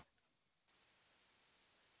idolatry.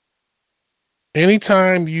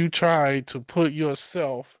 Anytime you try to put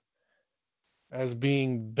yourself as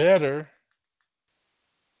being better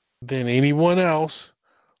than anyone else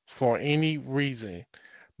for any reason,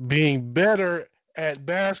 being better at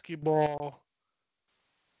basketball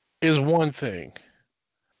is one thing,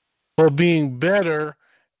 but being better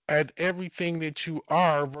at everything that you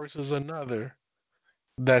are versus another,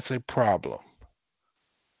 that's a problem.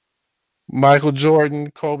 Michael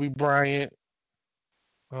Jordan, Kobe Bryant,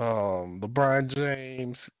 LeBron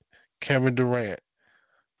James, Kevin Durant,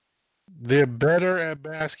 they're better at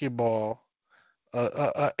basketball.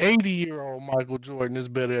 A 80-year-old Michael Jordan is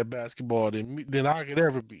better at basketball than I could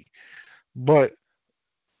ever be. But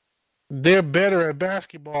they're better at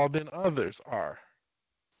basketball than others are,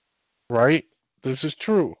 right? This is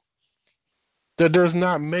true. That does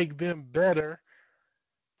not make them better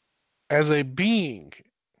as a being.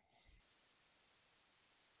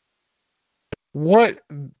 What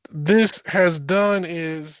this has done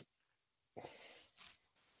is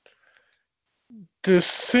this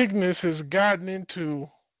sickness has gotten into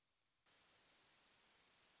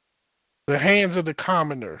the hands of the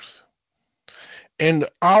commoners. And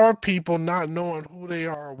our people not knowing who they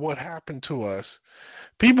are or what happened to us.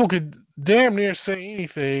 People could damn near say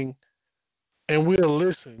anything and we'll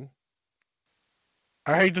listen.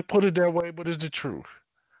 I hate to put it that way, but it's the truth.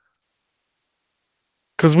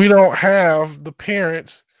 Because we don't have the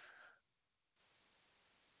parents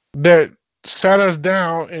that sat us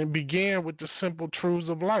down and began with the simple truths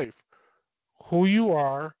of life. Who you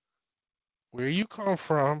are, where you come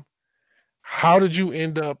from, how did you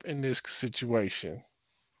end up in this situation?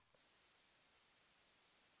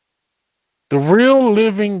 The real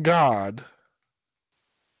living God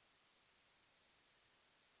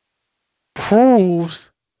proves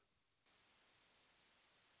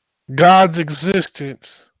God's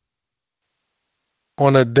existence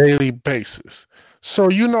on a daily basis. So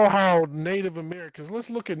you know how Native Americans, let's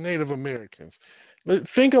look at Native Americans.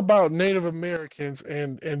 Think about Native Americans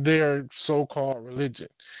and their so-called religion.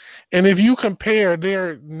 And if you compare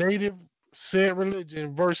their native said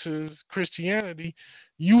religion versus Christianity,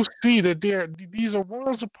 you see that these are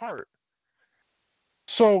worlds apart.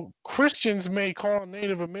 So Christians may call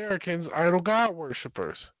Native Americans idol God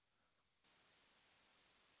worshippers.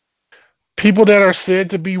 People that are said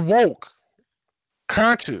to be woke,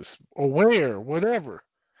 conscious, aware, whatever,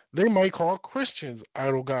 they might call Christians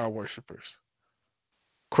idol God worshippers.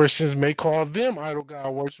 Christians may call them idol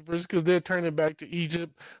God worshippers because they're turning back to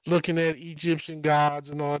Egypt, looking at Egyptian gods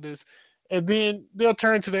and all this. And then they'll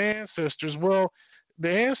turn to the ancestors. Well, the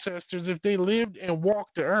ancestors, if they lived and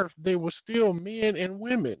walked the earth, they were still men and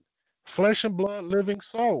women, flesh and blood, living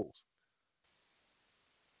souls.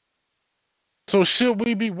 So, should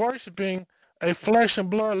we be worshiping a flesh and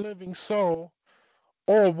blood living soul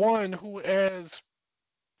or one who has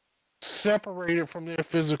separated from their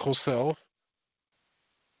physical self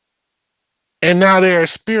and now they're a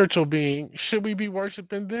spiritual being? Should we be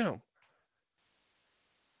worshiping them?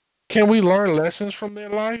 Can we learn lessons from their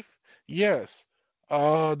life? Yes.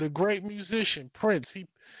 The great musician Prince,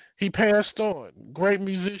 he passed on. Great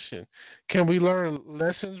musician. Can we learn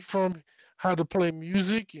lessons from how to play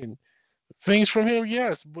music and things from him?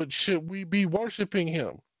 Yes. But should we be worshiping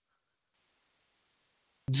him?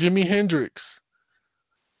 Jimi Hendrix.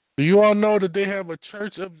 Do you all know that they have a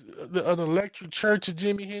church of an electric church of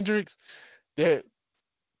Jimi Hendrix that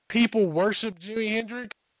people worship Jimi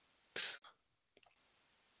Hendrix?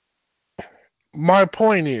 My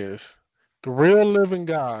point is, the real living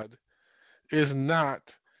God is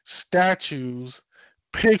not statues,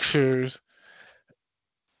 pictures,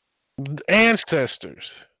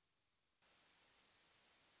 ancestors.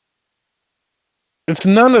 It's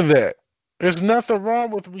none of that. There's nothing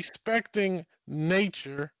wrong with respecting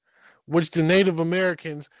nature, which the Native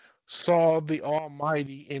Americans saw the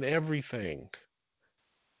Almighty in everything.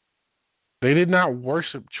 They did not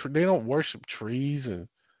worship. They don't worship trees and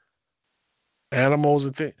animals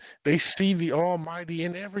and things. They see the Almighty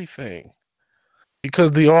in everything because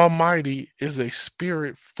the Almighty is a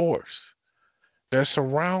spirit force. that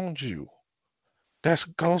surrounds you, that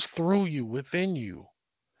goes through you, within you,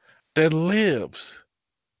 that lives,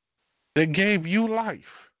 that gave you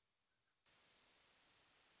life.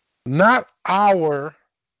 Not our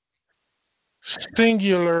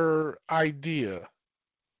singular idea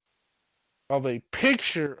of a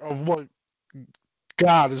picture of what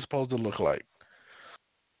God is supposed to look like.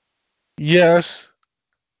 Yes,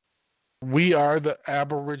 we are the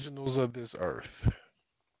aboriginals of this earth.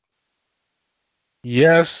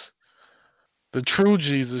 Yes, the true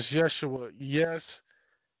Jesus, Yeshua, yes,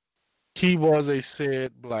 he was a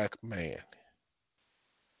said black man.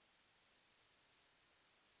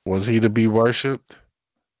 Was he to be worshipped?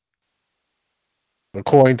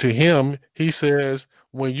 According to him, he says,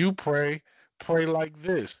 when you pray, pray like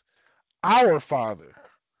this: Our Father.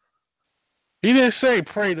 He didn't say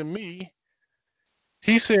pray to me.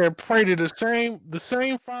 He said pray to the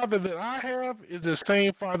same Father that I have is the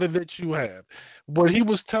same Father that you have. What he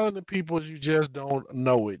was telling the people is you just don't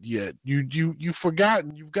know it yet. You've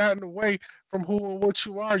forgotten. You've gotten away from who and what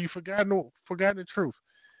you are. You've forgotten the truth.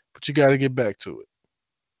 But you got to get back to it.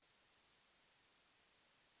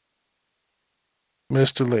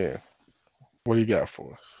 Mr. Lynn, what do you got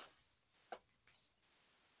for us?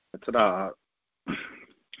 Ta-da.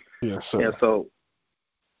 Yes, sir. Yeah, so,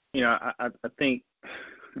 I think,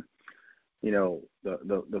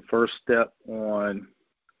 the first step on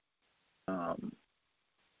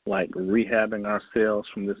like rehabbing ourselves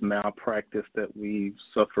from this malpractice that we've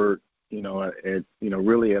suffered,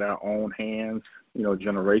 really at our own hands,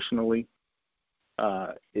 generationally,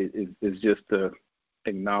 is just to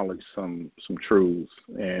acknowledge some truths,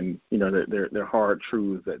 and that they're hard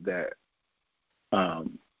truths at that,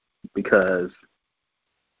 because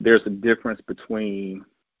there's a difference between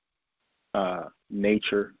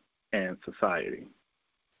nature and society.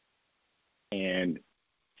 And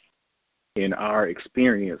in our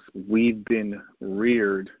experience, we've been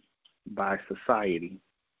reared by society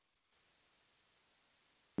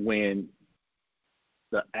when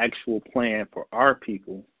the actual plan for our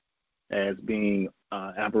people, as being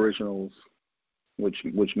aboriginals, which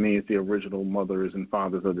means the original mothers and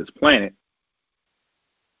fathers of this planet,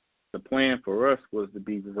 the plan for us was to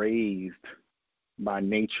be raised by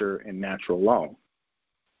nature and natural law.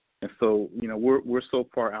 And so, we're so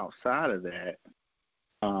far outside of that,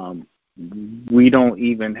 we don't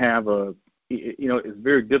even have it's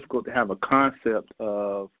very difficult to have a concept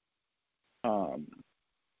of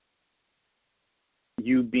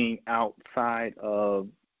you being outside of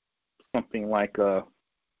something like a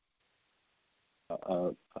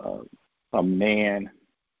man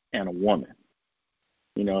and a woman.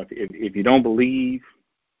 If you don't believe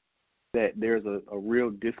that there's a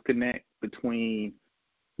real disconnect between,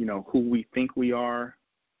 who we think we are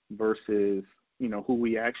versus, who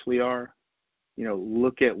we actually are,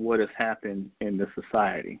 look at what has happened in the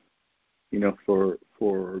society. For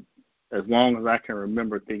as long as I can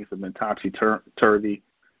remember, things have been topsy-turvy,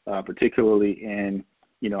 particularly in,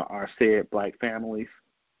 our said black families.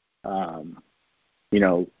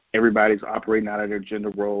 Everybody's operating out of their gender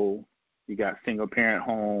role. You got single-parent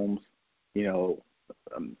homes.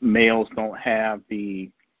 Males don't have the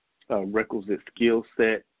requisite skill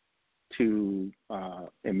set to,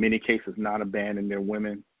 in many cases, not abandon their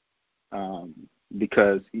women,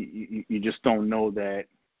 because you just don't know that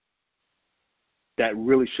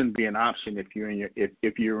really shouldn't be an option if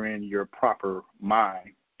you're in your proper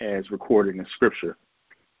mind as recorded in Scripture.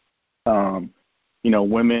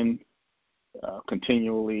 Women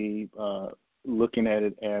continually looking at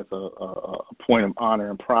it as a point of honor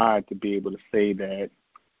and pride to be able to say that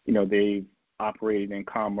they've operated in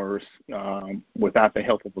commerce without the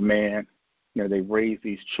help of a man. They've raised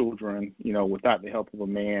these children without the help of a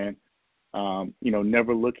man.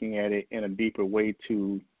 Never looking at it in a deeper way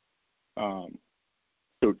to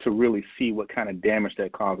really see what kind of damage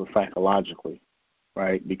that causes psychologically,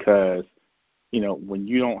 right? Because when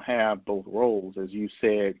you don't have both roles, as you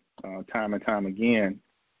said time and time again,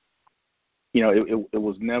 it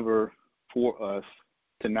was never for us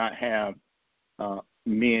to not have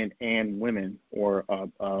men and women, or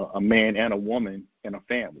a man and a woman in a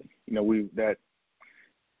family.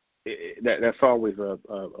 That's always a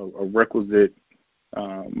requisite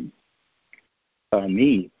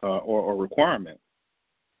need or requirement.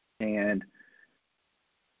 And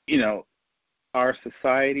our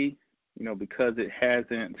society, because it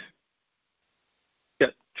hasn't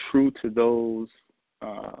kept true to those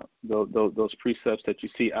precepts that you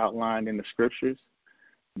see outlined in the Scriptures,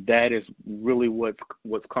 that is really what's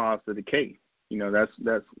caused the decay. That's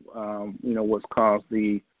what's caused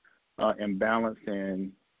the imbalance,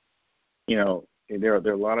 and there are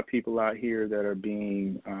a lot of people out here that are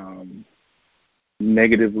being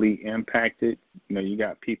negatively impacted. You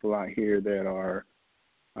got people out here that are,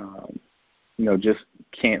 just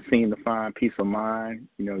can't seem to find peace of mind.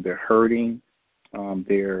 They're hurting.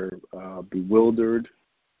 They're bewildered.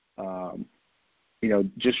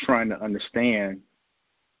 Just trying to understand,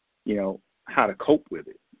 how to cope with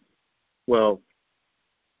it. Well,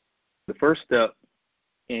 the first step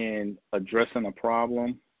in addressing a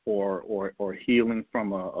problem or healing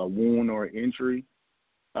from a wound or injury,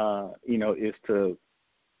 is to,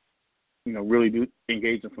 really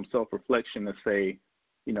engage in some self-reflection to say,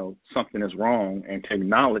 something is wrong, and to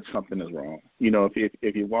acknowledge something is wrong.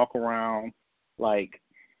 If you walk around like,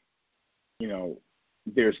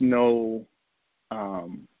 there's no,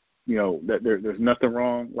 that there's nothing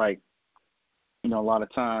wrong. Like, a lot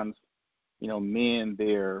of times, men,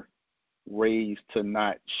 they're raised to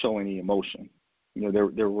not show any emotion.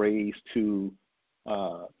 They're raised to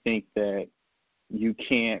think that you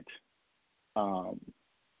can't,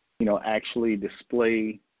 actually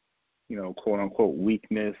display, quote unquote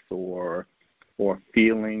weakness or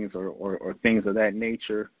feelings or things of that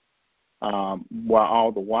nature. While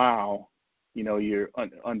all the while, you're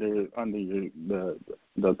under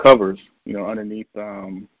the covers, underneath,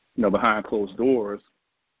 behind closed doors,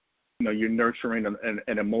 you're nurturing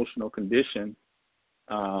an emotional condition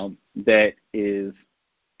that is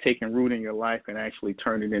taking root in your life and actually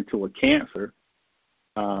turning into a cancer.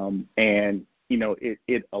 And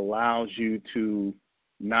it allows you to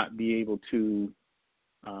not be able to,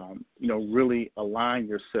 really align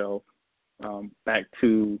yourself back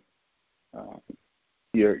to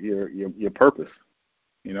your purpose.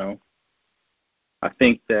 I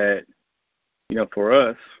think that, for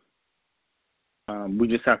us, we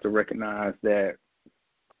just have to recognize that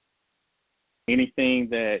anything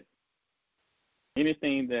that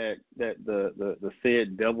the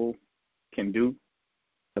said devil can do,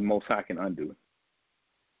 the Most High can undo.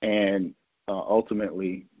 And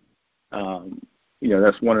ultimately,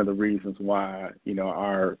 that's one of the reasons why,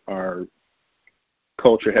 our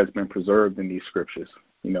culture has been preserved in these scriptures.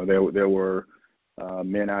 There were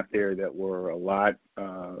men out there that were a lot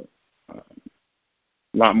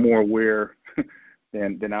more aware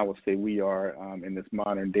than I would say we are in this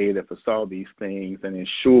modern day, that foresaw these things and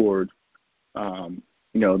ensured,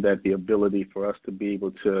 that the ability for us to be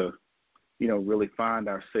able to, really find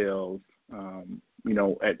ourselves, at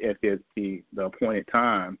the appointed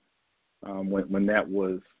time, when that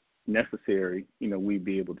was necessary, we'd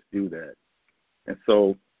be able to do that. And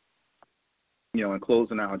so, in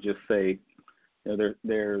closing, I'll just say,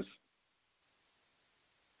 there's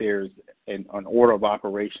an order of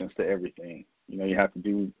operations to everything. You have to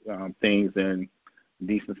do things in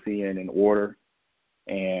decency and in order,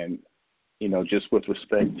 and just with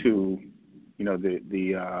respect to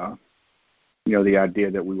the idea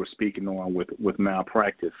that we were speaking on with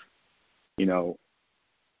malpractice. You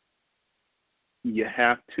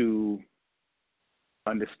have to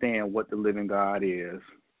understand what the living God is,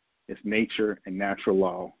 its nature and natural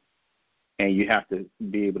law, and you have to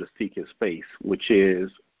be able to seek his face, which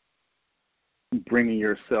is bringing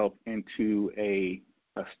yourself into a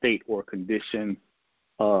state or condition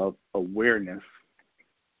of awareness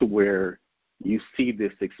to where you see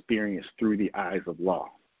this experience through the eyes of law.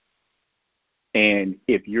 And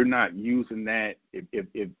if you're not using that,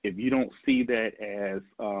 if you don't see that as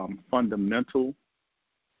fundamental,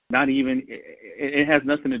 not even, it has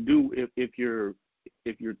nothing to do if you're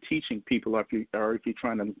teaching people or if you're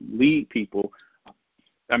trying to lead people.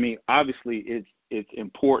 I mean, obviously it's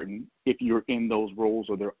important if you're in those roles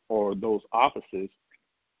or those offices,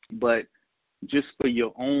 but just for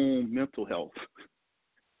your own mental health,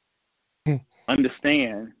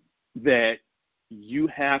 understand that you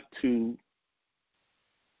have to,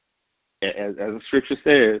 as the scripture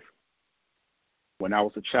says, when I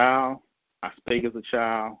was a child, I spake as a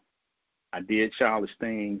child, I did childish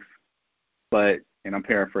things, but, and I'm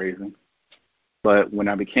paraphrasing, but when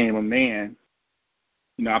I became a man,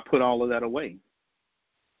 I put all of that away.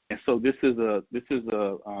 And so it's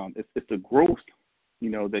a growth,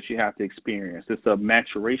 that you have to experience. It's a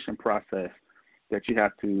maturation process that you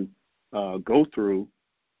have to go through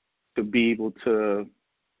to be able to,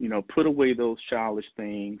 put away those childish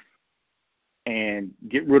things and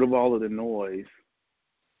get rid of all of the noise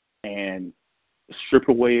and strip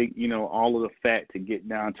away, all of the fat to get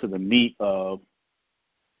down to the meat of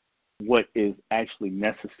what is actually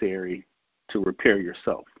necessary to repair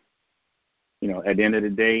yourself. At the end of the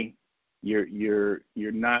day, you're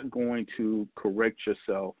not going to correct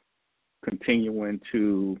yourself continuing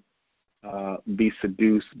to be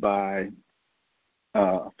seduced by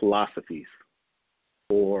philosophies.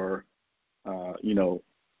 or,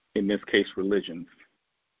 in this case, religions.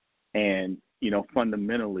 And,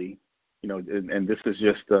 fundamentally, and this is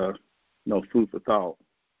just, food for thought.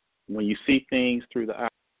 When you see things through the eye,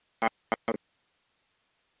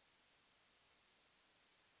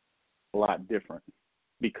 a lot different,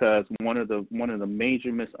 because one of the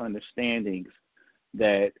major misunderstandings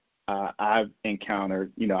that I've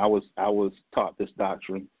encountered, I was taught this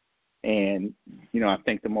doctrine, and I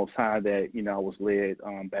thank the Most High that I was led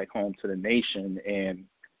back home to the nation, and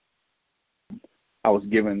I was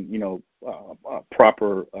given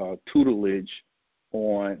proper tutelage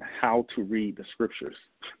on how to read the scriptures,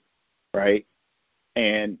 right?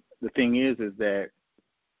 And the thing is that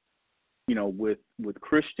with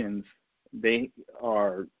Christians, they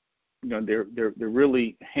are they're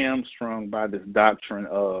really hamstrung by this doctrine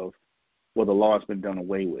of, well, the law has been done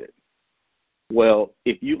away with. Well,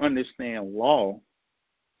 if you understand law,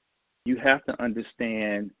 you have to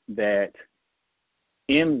understand that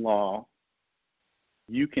in law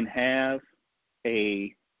you can have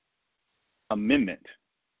a amendment.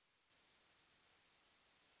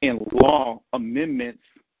 In law, amendments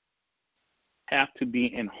have to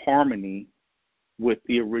be in harmony with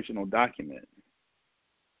the original document.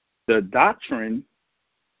 The doctrine,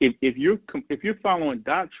 if you're following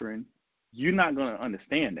doctrine, you're not going to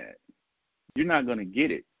understand that. You're not going to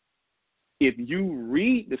get it. If you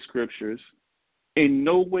read the scriptures, in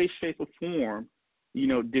no way, shape, or form,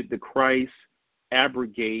 did the Christ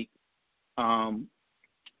abrogate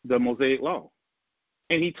the Mosaic law.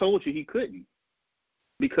 And he told you he couldn't,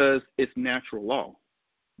 because it's natural law.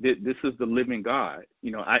 This is the living God.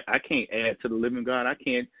 I can't add to the living God. I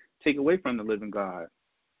can't take away from the living God.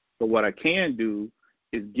 But what I can do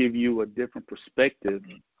is give you a different perspective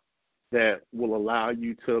that will allow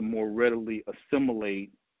you to more readily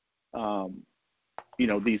assimilate,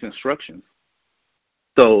 these instructions.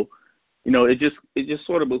 So, it just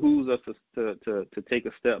sort of behooves us to take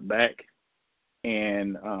a step back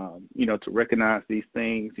and to recognize these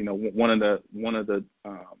things. One of the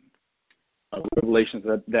revelations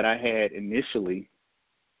that I had initially,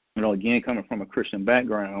 again coming from a Christian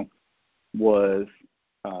background, was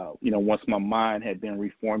once my mind had been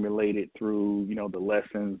reformulated through the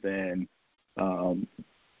lessons and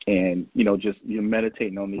just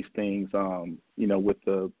meditating on these things with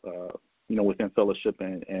the within fellowship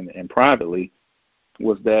and privately,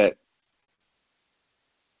 was that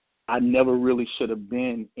I never really should have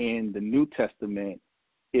been in the New Testament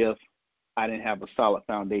if I didn't have a solid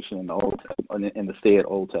foundation in the Old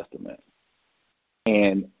Testament.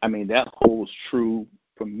 And I mean, that holds true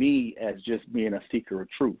for me as just being a seeker of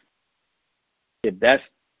truth. If that's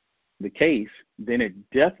the case, then it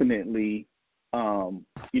definitely,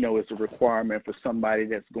 is a requirement for somebody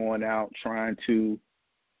that's going out trying to,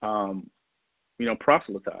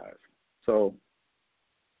 proselytize. So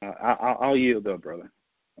I'll yield there, brother.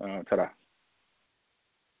 Ta-da.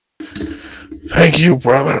 Thank you,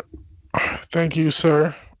 brother. Thank you,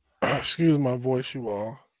 sir. Excuse my voice, you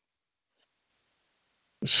all.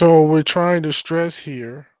 So we're trying to stress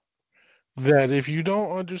here that if you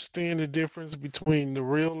don't understand the difference between the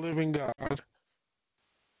real living God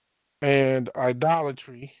and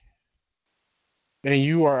idolatry, and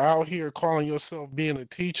you are out here calling yourself being a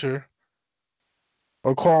teacher,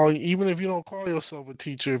 or even if you don't call yourself a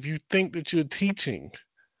teacher, if you think that you're teaching,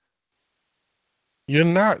 you're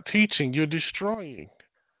not teaching, you're destroying.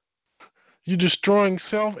 You're destroying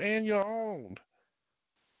self and your own.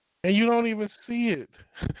 And you don't even see it.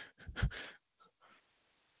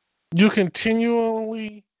 You're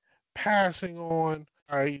continually passing on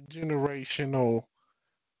generational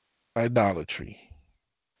idolatry.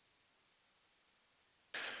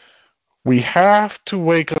 We have to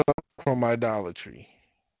wake up from idolatry.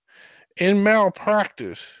 In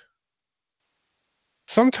malpractice,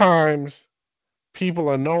 sometimes people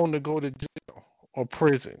are known to go to jail or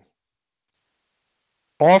prison.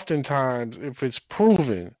 Oftentimes, if it's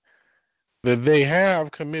proven that they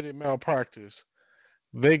have committed malpractice,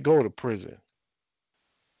 they go to prison.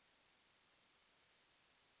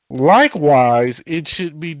 Likewise, it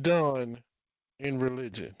should be done in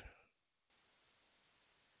religion.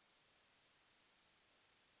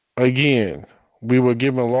 Again, we were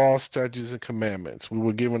given laws, statutes, and commandments. We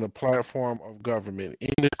were given a platform of government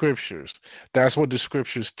in the scriptures. That's what the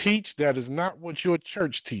scriptures teach. That is not what your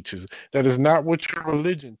church teaches. That is not what your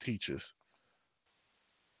religion teaches.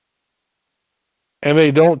 And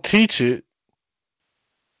they don't teach it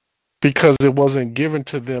because it wasn't given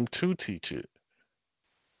to them to teach it.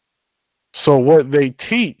 So what they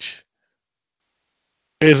teach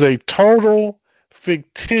is a total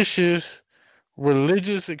fictitious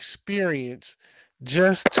religious experience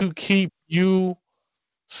just to keep you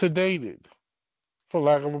sedated, for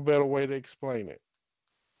lack of a better way to explain it.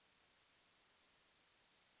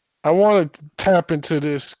 I want to tap into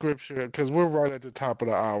this scripture because we're right at the top of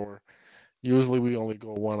the hour. Usually we only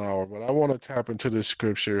go 1 hour, but I want to tap into this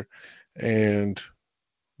scripture and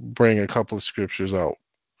bring a couple of scriptures out,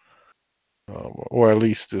 or at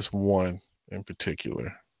least this one in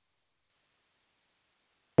particular.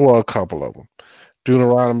 Well, a couple of them.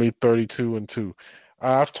 Deuteronomy 32:2.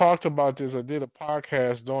 I've talked about this. I did a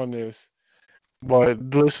podcast on this, but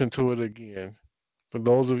listen to it again. For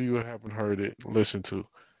those of you who haven't heard it, listen to.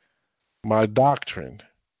 My doctrine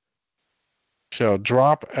shall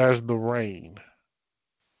drop as the rain.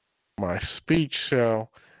 My speech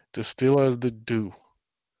shall distill as the dew,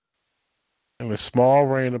 and the small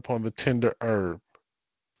rain upon the tender herb,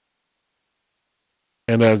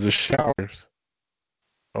 and as the showers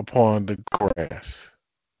upon the grass.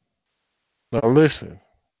 Now listen.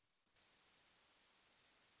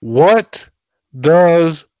 What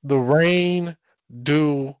does the rain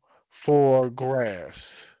do for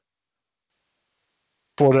grass?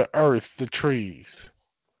 For the earth, the trees?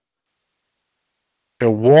 It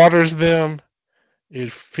waters them,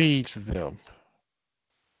 it feeds them.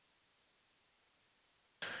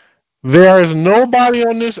 There is nobody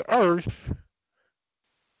on this earth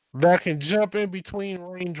that can jump in between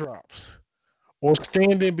raindrops or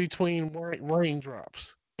stand in between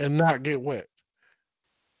raindrops and not get wet.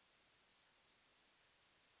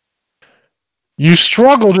 You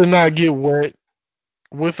struggle to not get wet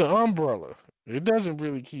with an umbrella. It doesn't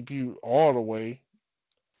really keep you all the way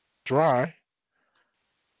dry.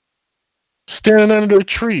 Standing under a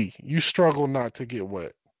tree, you struggle not to get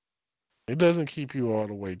wet. It doesn't keep you all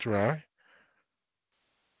the way dry.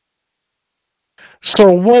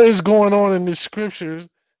 So what is going on in the scriptures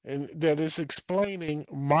and that is explaining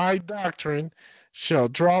my doctrine shall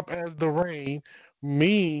drop as the rain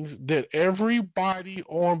means that everybody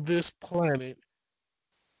on this planet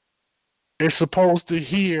is supposed to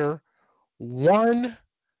hear one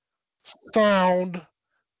sound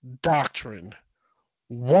doctrine,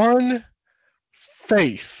 one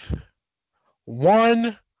faith,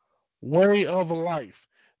 one way of life.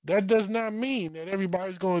 That does not mean that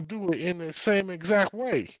everybody's going to do it in the same exact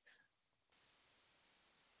way.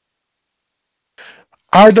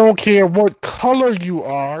 I don't care what color you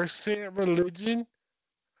are, say it religion,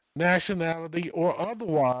 nationality, or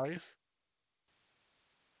otherwise.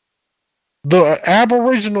 The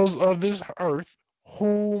aboriginals of this earth,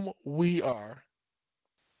 whom we are,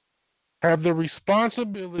 have the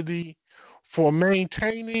responsibility for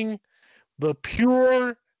maintaining the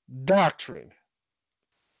pure doctrine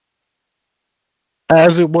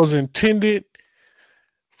as it was intended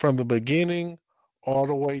from the beginning all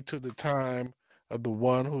the way to the time of the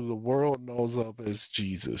one who the world knows of as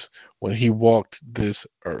Jesus when he walked this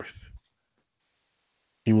earth.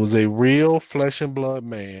 He was a real flesh and blood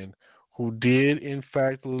man who did in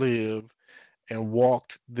fact live and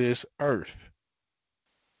walked this earth.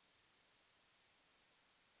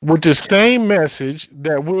 With the same message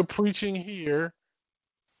that we're preaching here,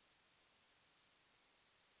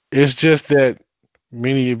 it's just that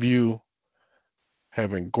many of you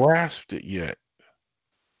haven't grasped it yet.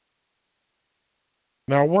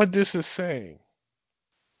 Now, what this is saying,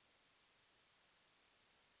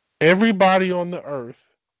 everybody on the earth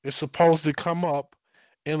is supposed to come up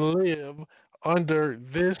and live under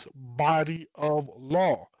this body of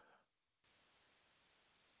law.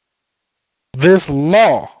 This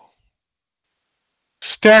law,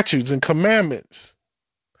 statutes and commandments,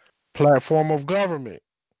 platform of government,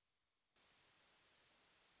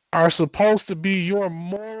 are supposed to be your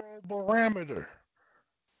moral barometer.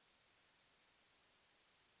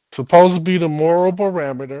 Supposed to be the moral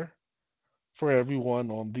barometer for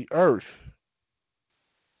everyone on the earth.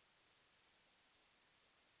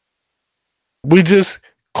 We just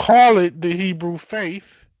call it the Hebrew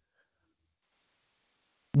faith,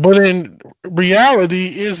 but in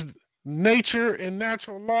reality is nature and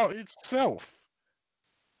natural law itself.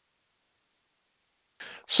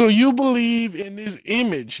 So you believe in this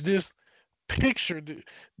image, this picture.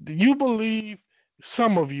 You believe,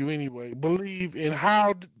 some of you anyway, believe in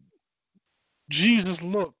how Jesus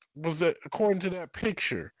looked, was that according to that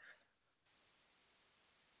picture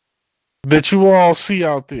that you all see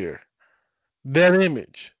out there, that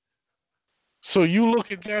image. So you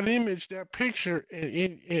look at that image, that picture, and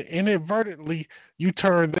inadvertently you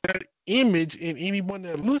turn that image and anyone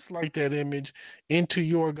that looks like that image into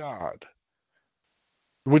your God,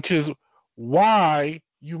 which is why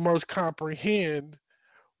you must comprehend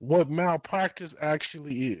what malpractice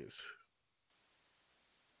actually is.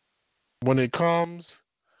 when it comes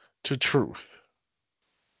to truth.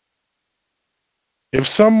 If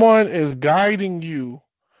someone is guiding you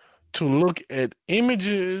to look at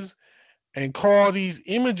images and call these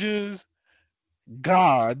images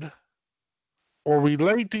God, or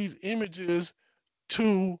relate these images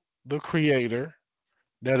to the creator,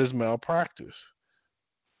 that is malpractice.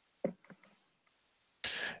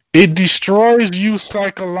 It destroys you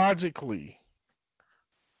psychologically.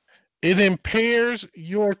 It impairs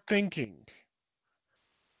your thinking.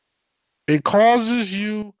 It causes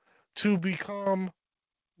you to become,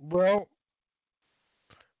 well,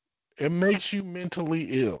 it makes you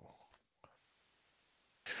mentally ill.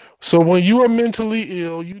 So when you are mentally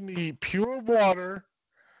ill, you need pure water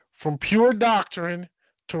from pure doctrine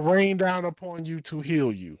to rain down upon you to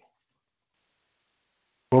heal you.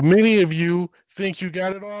 But many of you think you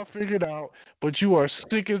got it all figured out, but you are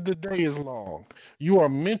sick as the day is long. You are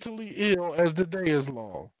mentally ill as the day is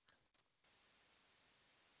long.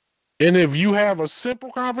 And if you have a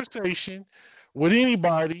simple conversation with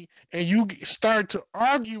anybody and you start to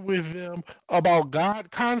argue with them about God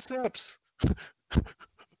concepts,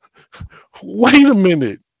 wait a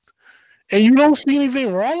minute, and you don't see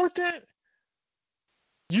anything wrong with that,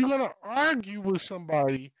 you're going to argue with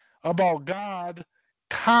somebody about God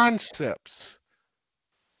concepts.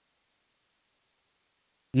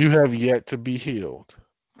 You have yet to be healed.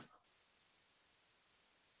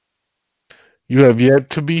 You have yet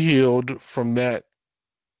to be healed from that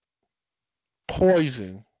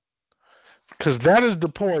poison, because that is the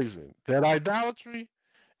poison. That idolatry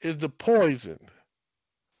is the poison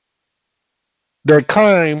that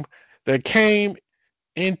came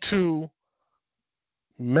into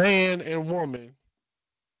man and woman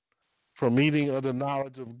from eating of the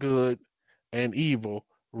knowledge of good and evil,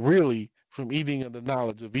 really from eating of the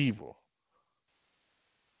knowledge of evil.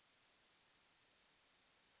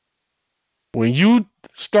 When you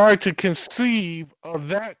start to conceive of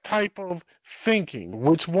that type of thinking,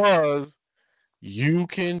 which was you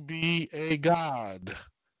can be a god,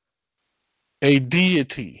 a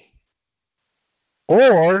deity,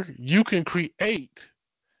 or you can create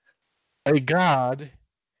a god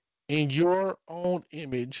in your own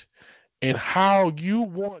image and how you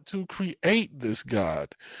want to create this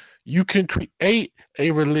God. You can create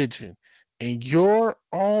a religion in your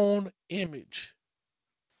own image.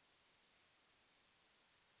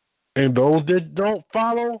 And those that don't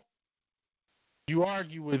follow, you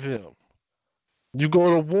argue with them. You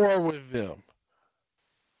go to war with them.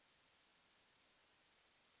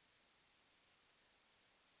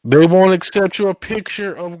 They won't accept your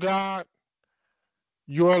picture of God,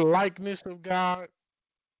 your likeness of God.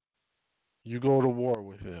 You go to war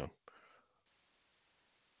with them.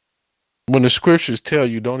 When the scriptures tell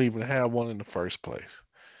you don't even have one in the first place.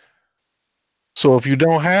 So if you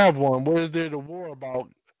don't have one, what is there to war about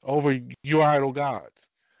over your idol gods?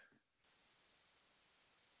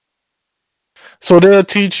 So they'll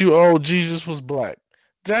teach you, oh, Jesus was black.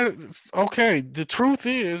 That okay. The truth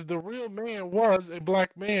is, the real man was a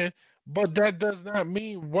black man, but that does not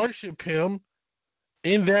mean worship him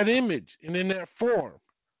in that image and in that form.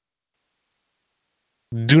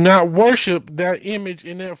 Do not worship that image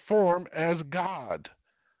in that form as God.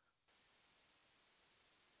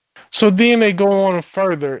 So then they go on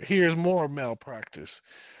further. Here's more malpractice.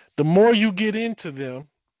 The more you get into them,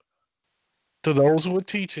 to those who are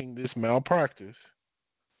teaching this malpractice,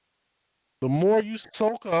 the more you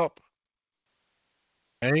soak up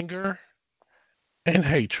anger and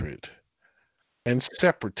hatred and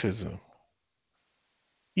separatism.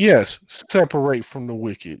 Yes, separate from the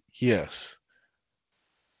wicked. Yes,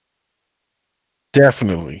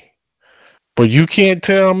 definitely. But you can't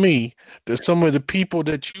tell me that some of the people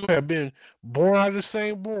that you have been born out of the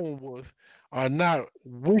same womb with are not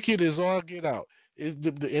wicked as all get out.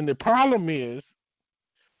 And the problem is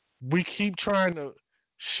we keep trying to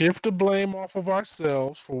shift the blame off of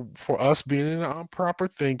ourselves for us being in improper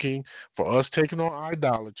thinking, for us taking on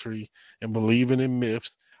idolatry and believing in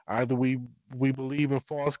myths. Either we believe in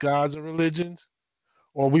false gods and religions,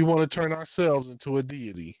 or we want to turn ourselves into a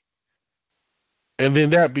deity. And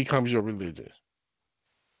then that becomes your religion.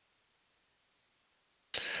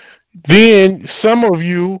 Then some of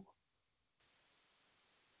you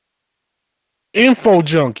info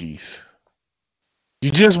junkies,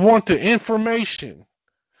 you just want the information.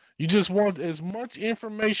 You just want as much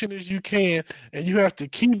information as you can, and you have to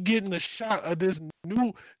keep getting a shot of this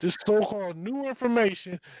so-called new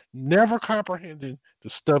information, never comprehending the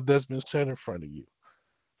stuff that's been set in front of you.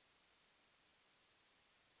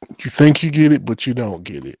 You think you get it, but you don't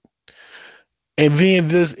get it. And then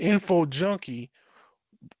this info junkie,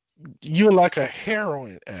 you're like a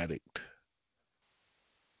heroin addict.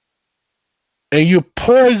 And you're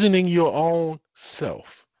poisoning your own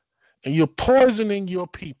self. And you're poisoning your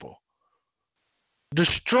people,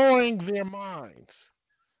 destroying their minds.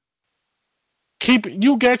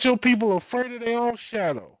 You got your people afraid of their own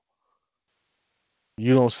shadow.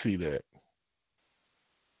 You don't see that.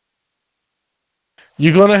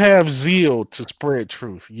 You're gonna have zeal to spread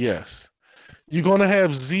truth, yes. You're gonna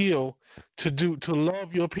have zeal to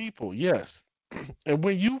love your people, yes. And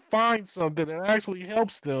when you find something that actually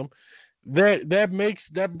helps them,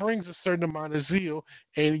 that brings a certain amount of zeal,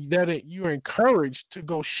 and you're encouraged to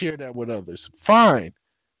go share that with others. Fine,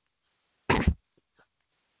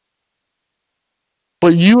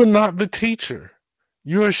 but you are not the teacher.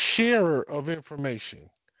 You're a sharer of information.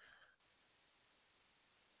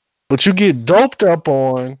 But you get doped up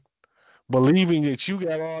on believing that you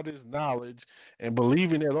got all this knowledge and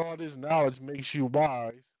believing that all this knowledge makes you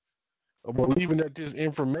wise, or believing that this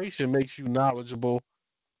information makes you knowledgeable,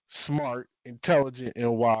 smart, intelligent,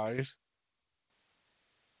 and wise.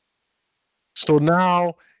 So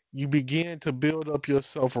now you begin to build up your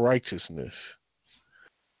self righteousness.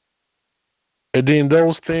 And then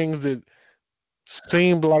those things that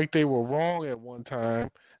seemed like they were wrong at one time,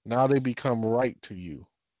 now they become right to you.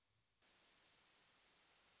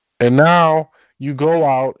 And now you go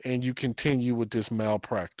out and you continue with this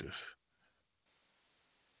malpractice.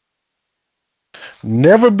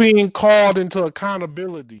 Never being called into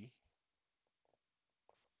accountability,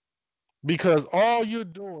 because all you're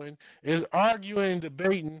doing is arguing and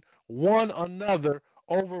debating one another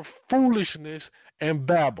over foolishness and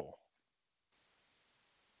babble.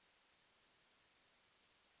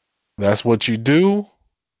 That's what you do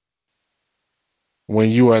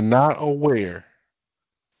when you are not aware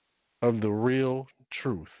of the real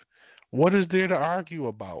truth. What is there to argue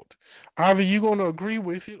about? Either you're going to agree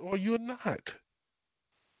with it or you're not.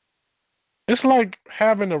 It's like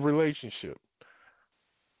having a relationship.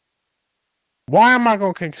 Why am I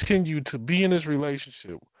going to continue to be in this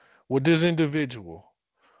relationship with this individual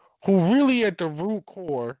who really at the root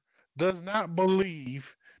core does not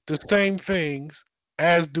believe the same things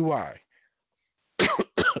as do I?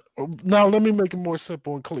 Now, let me make it more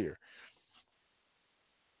simple and clear.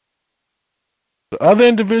 The other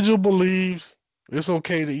individual believes it's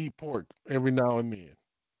okay to eat pork every now and then.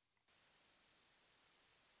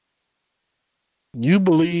 You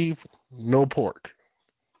believe no pork.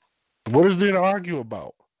 What is there to argue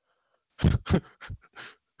about?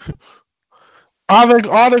 All they're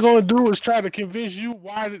going to do is try to convince you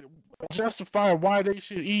justify why they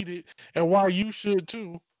should eat it and why you should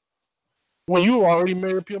too, when you already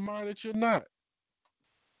made up your mind that you're not.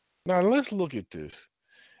 Now let's look at this.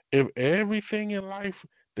 If everything in life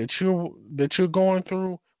that you're going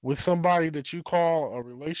through with somebody that you call a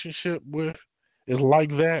relationship with is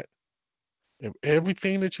like that, if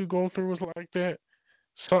everything that you go through is like that,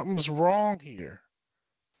 something's wrong here.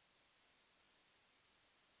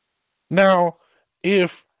 Now,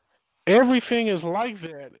 if everything is like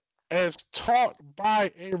that as taught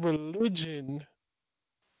by a religion,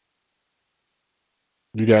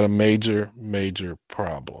 you got a major, major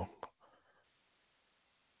problem.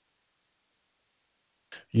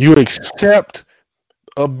 You accept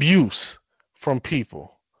abuse from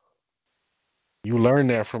people. You learn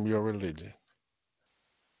that from your religion.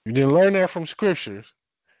 You didn't learn that from scriptures.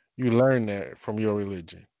 You learn that from your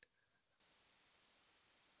religion.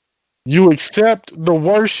 You accept the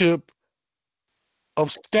worship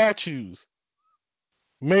of statues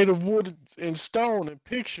made of wood and stone and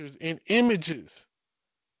pictures and images.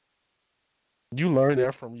 You learn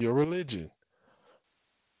that from your religion.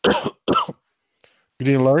 You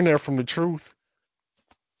didn't learn that from the truth.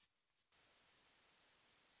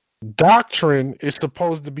 Doctrine is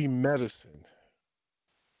supposed to be medicine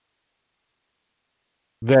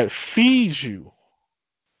that feeds you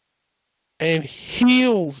and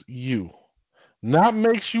heals you, not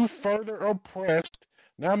makes you further oppressed,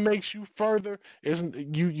 not makes you further.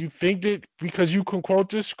 Isn't you think that because you can quote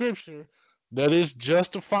this scripture that is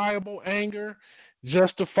justifiable anger,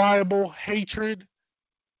 justifiable hatred?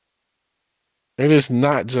 It is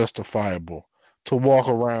not justifiable to walk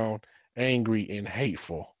around angry and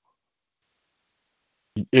hateful.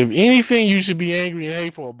 If anything you should be angry and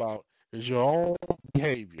hateful about is your own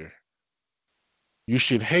behavior. You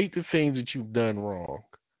should hate the things that you've done wrong.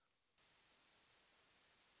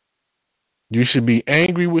 You should be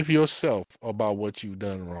angry with yourself about what you've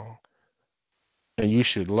done wrong. And you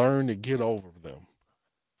should learn to get over them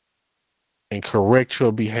and correct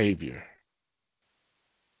your behavior.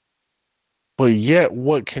 But yet,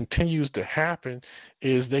 what continues to happen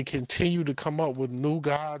is they continue to come up with new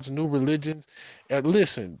gods, new religions. And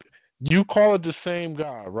listen, You call it the same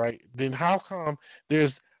God, right? Then how come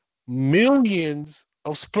there's millions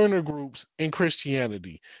of splinter groups in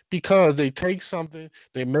Christianity? Because they take something,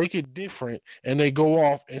 they make it different, and they go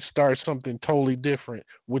off and start something totally different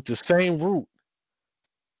with the same root.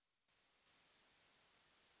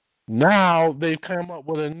 Now they've come up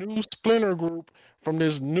with a new splinter group from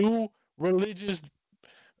this new religious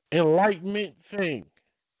enlightenment thing.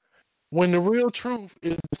 When the real truth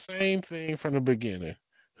is the same thing from the beginning.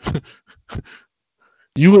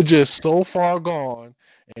 You are just so far gone,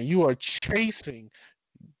 and you are chasing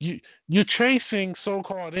you you're chasing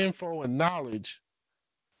so-called info and knowledge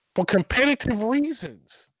for competitive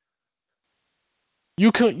reasons.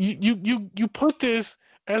 You put this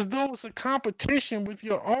as though it's a competition with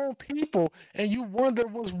your own people, and you wonder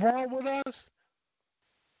what's wrong with us.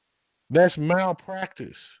 That's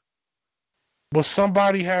malpractice. But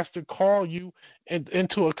somebody has to call you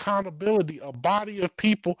into accountability. A body of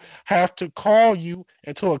people have to call you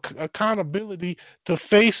into accountability to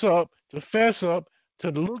face up, to fess up, to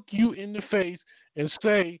look you in the face and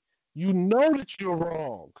say, you know that you're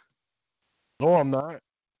wrong. No, I'm not.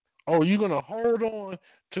 Oh, you're going to hold on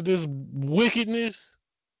to this wickedness?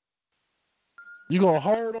 You're going to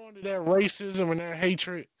hold on to that racism and that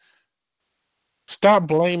hatred? Stop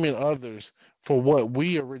blaming others for what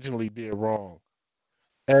we originally did wrong.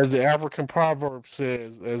 As the African proverb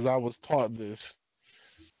says, as I was taught this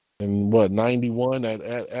in 91 at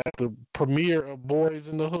the premiere of Boys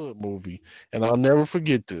in the Hood movie, and I'll never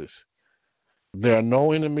forget this. There are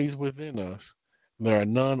no enemies within us. There are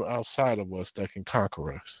none outside of us that can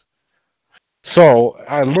conquer us. So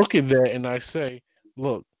I look at that and I say,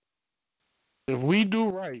 look, if we do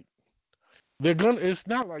right, it's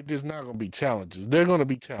not like there's not gonna be challenges. There are gonna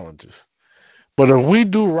be challenges. But if we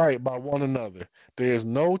do right by one another, there is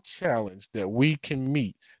no challenge that we can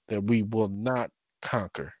meet that we will not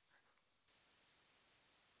conquer.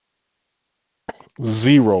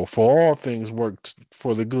 Zero. For all things work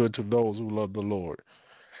for the good to those who love the Lord,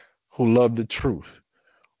 who love the truth,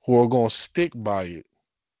 who are going to stick by it.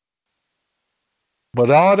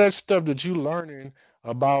 But all that stuff that you learning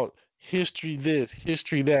about history this,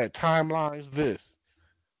 history that, timelines this,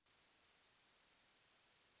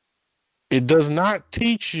 it does not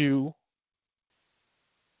teach you.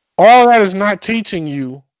 All that is not teaching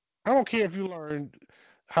you. I don't care if you learn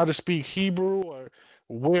how to speak Hebrew or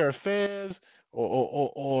wear fez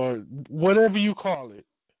or whatever you call it.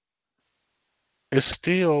 It's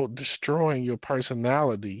still destroying your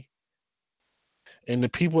personality. And the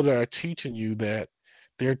people that are teaching you that,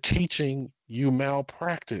 they're teaching you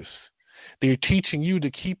malpractice. They're teaching you to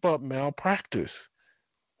keep up malpractice.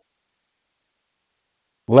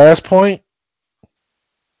 Last point,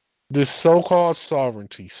 this so-called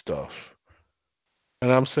sovereignty stuff, and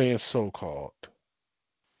I'm saying so-called,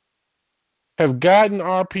 have gotten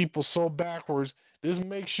our people so backwards, this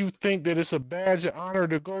makes you think that it's a badge of honor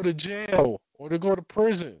to go to jail or to go to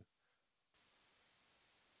prison.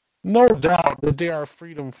 No doubt that there are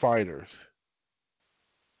freedom fighters.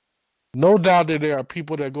 No doubt that there are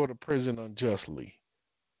people that go to prison unjustly.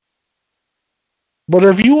 But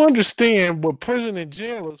if you understand what prison and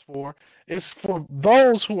jail is for, it's for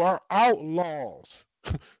those who are outlaws.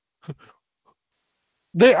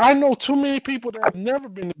 I know too many people that have never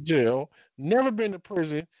been to jail, never been to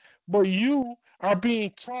prison, but you are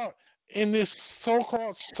being taught in this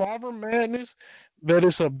so-called sovereign madness that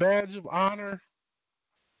it's a badge of honor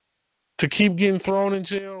to keep getting thrown in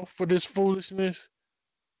jail for this foolishness,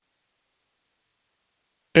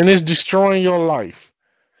 and it's destroying your life.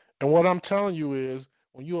 And what I'm telling you is,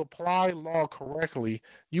 when you apply law correctly,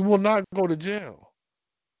 you will not go to jail.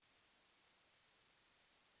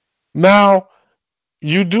 Now,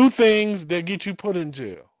 you do things that get you put in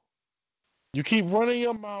jail. You keep running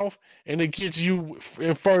your mouth and it gets you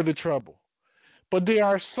in further trouble. But there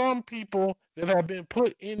are some people that have been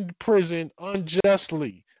put in prison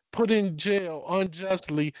unjustly, put in jail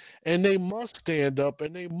unjustly, and they must stand up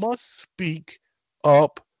and they must speak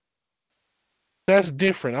up. That's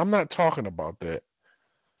different. I'm not talking about that.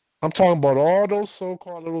 I'm talking about all those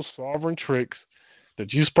so-called little sovereign tricks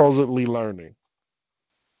that you supposedly learning.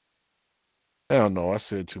 I don't know. I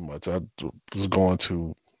said too much. I was going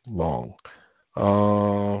too long.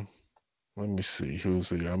 Let me see. Who's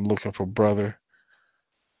here? I'm looking for brother.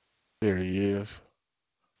 There he is.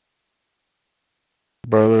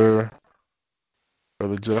 Brother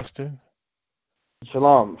Justin.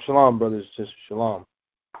 Shalom, shalom, brothers, just shalom.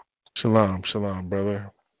 Shalom, brother.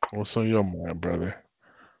 What's on your mind, brother?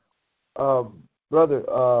 Brother,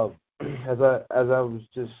 as I was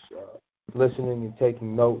just listening and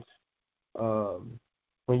taking notes,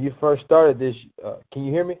 when you first started this, can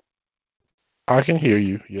you hear me? I can hear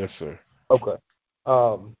you. Yes, sir. Okay.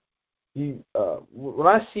 Um, when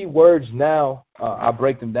I see words now, I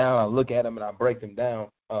break them down. I look at them and I break them down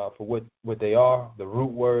for what they are, the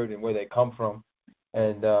root word and where they come from.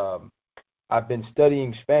 And I've been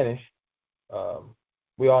studying Spanish. Um,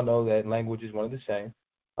 we all know that language is one of the same.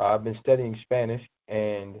 I've been studying Spanish,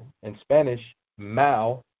 and in Spanish,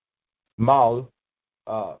 mal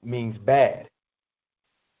means bad.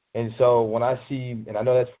 And so when I see, and I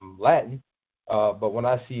know that's from Latin, but when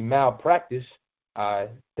I see malpractice, I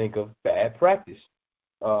think of bad practice.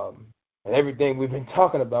 And everything we've been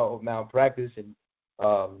talking about with malpractice and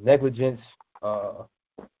negligence,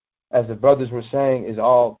 as the brothers were saying, is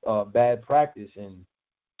all bad practice. And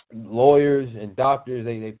lawyers and doctors,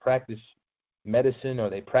 they practice medicine or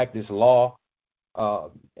they practice law,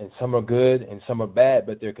 and some are good and some are bad,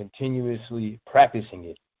 but they're continuously practicing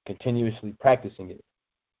it, continuously practicing it.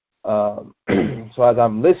 So as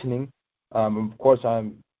I'm listening, of course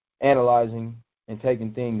I'm analyzing and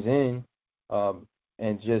taking things in,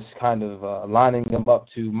 and just kind of lining them up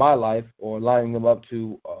to my life or lining them up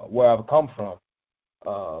to where I've come from.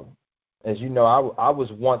 As you know, I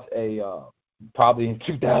was once probably in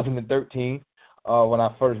 2013 when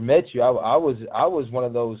I first met you. I was one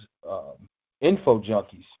of those info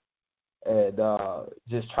junkies, and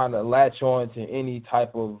just trying to latch on to any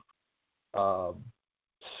type of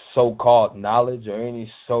so-called knowledge or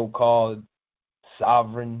any so-called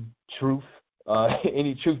sovereign truth,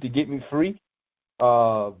 any truth to get me free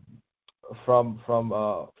from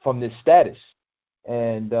this status.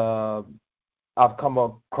 And I've come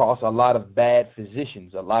across a lot of bad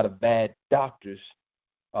physicians, a lot of bad doctors,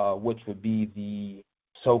 which would be the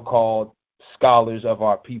so-called scholars of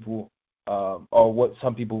our people, or what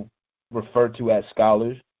some people refer to as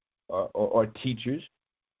scholars or teachers.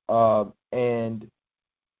 And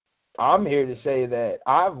I'm here to say that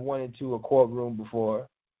I've went into a courtroom before,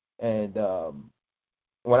 and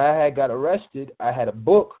when I had got arrested, I had a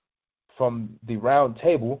book from the round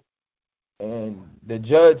table, and the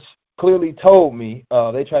judge clearly told me,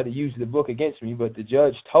 they tried to use the book against me, but the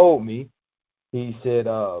judge told me, he said,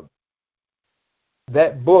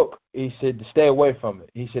 that book, he said, to stay away from it.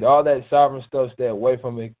 He said, all that sovereign stuff, stay away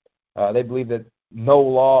from it. They believe that no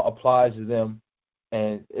law applies to them,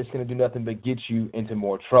 and it's going to do nothing but get you into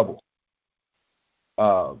more trouble.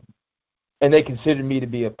 And they considered me to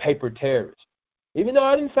be a paper terrorist. Even though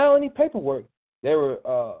I didn't file any paperwork,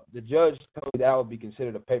 the judge told me that I would be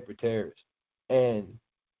considered a paper terrorist. And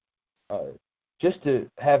just to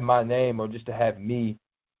have my name or just to have me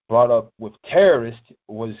brought up with terrorist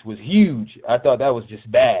was huge. I thought that was just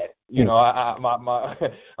bad. You know,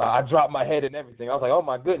 I dropped my head and everything. I was like, oh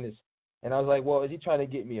my goodness. And I was like, well, is he trying to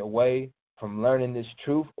get me away from learning this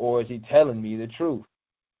truth, or is he telling me the truth?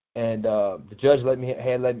 And the judge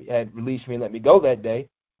had released me and let me go that day.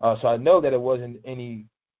 So I know that it wasn't any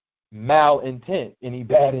malintent, any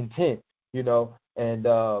bad intent, you know. And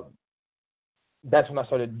that's when I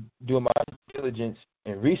started doing my diligence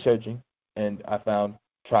and researching, and I found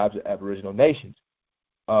tribes of Aboriginal nations.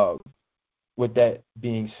 With that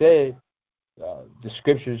being said, the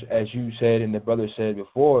scriptures, as you said and the brother said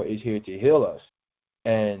before, is here to heal us.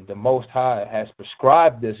 And the Most High has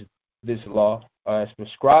prescribed this law, has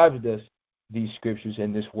prescribed us these scriptures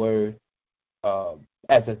and this word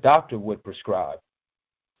as a doctor would prescribe.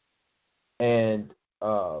 And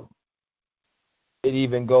it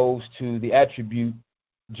even goes to the attribute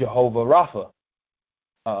Jehovah Rapha,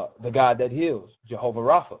 the God that heals, Jehovah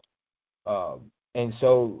Rapha. And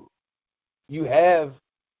so you have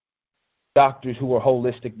doctors who are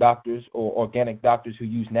holistic doctors or organic doctors who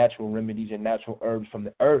use natural remedies and natural herbs from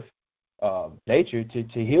the earth, nature,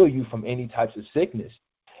 to heal you from any types of sickness.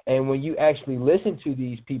 And when you actually listen to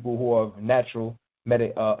these people who are natural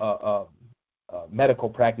medical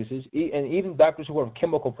practices, and even doctors who are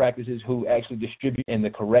chemical practices who actually distribute in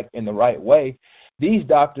the right way, these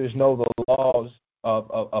doctors know the laws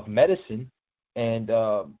of medicine, and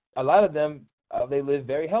a lot of them, they live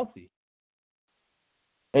very healthy.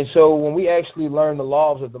 And so when we actually learn the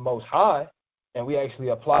laws of the Most High, and we actually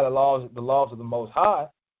apply the laws of the Most High,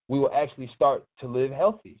 we will actually start to live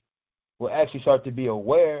healthy. We'll actually start to be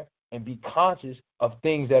aware and be conscious of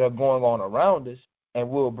things that are going on around us, and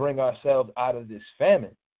we'll bring ourselves out of this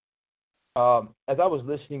famine. As I was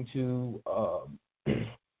listening to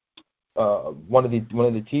one of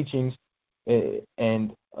the teachings,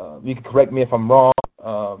 and you can correct me if I'm wrong,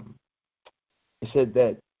 it said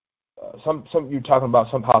that some you're talking about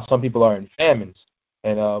somehow some people are in famines,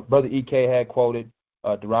 and Brother EK had quoted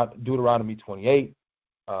Deuteronomy 28,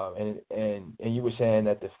 and you were saying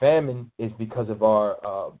that the famine is because of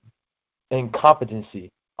our incompetency,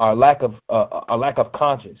 our lack of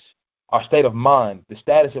conscience, our state of mind, the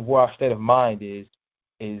status of where our state of mind is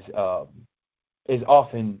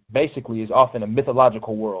often a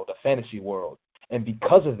mythological world, a fantasy world. And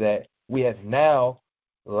because of that, we have now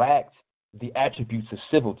lacked the attributes of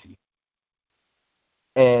civility.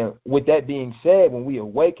 And with that being said, when we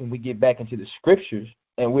awaken, we get back into the scriptures,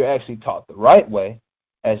 and we're actually taught the right way,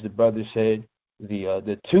 as the brother said,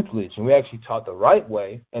 the tutelage, and we're actually taught the right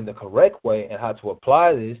way and the correct way and how to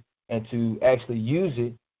apply this and to actually use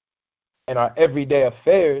it in our everyday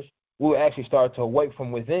affairs, we'll actually start to awake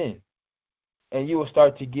from within. And you will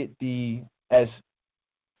start to get as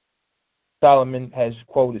Solomon has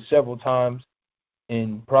quoted several times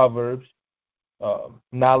in Proverbs,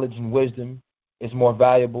 knowledge and wisdom is more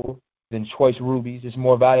valuable than choice rubies. It's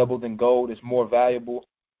more valuable than gold. It's more valuable.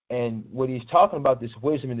 And what he's talking about, this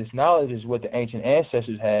wisdom and this knowledge, is what the ancient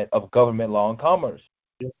ancestors had of government, law, and commerce.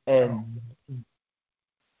 And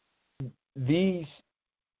these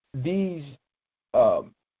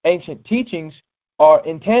ancient teachings are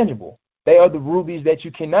intangible. They are the rubies that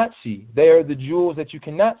you cannot see. They are the jewels that you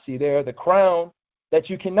cannot see. They are the crown that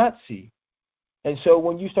you cannot see. And so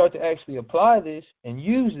when you start to actually apply this and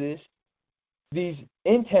use this, these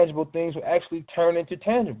intangible things will actually turn into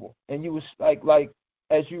tangible. And you was like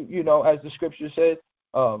as as the scripture said,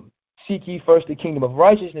 seek ye first the kingdom of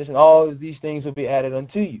righteousness, and all of these things will be added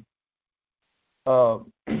unto you.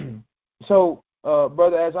 So,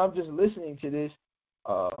 brother, as I'm just listening to this,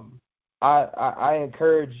 I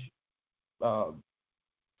encourage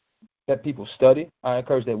that people study. I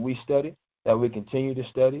encourage that we study, that we continue to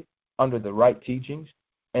study under the right teachings,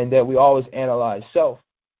 and that we always analyze self.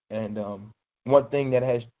 And one thing that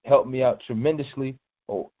has helped me out tremendously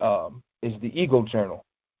is the ego journal.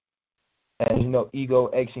 As you know,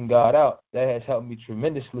 ego Xing God out. That has helped me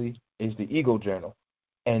tremendously is the ego journal.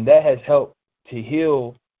 And that has helped to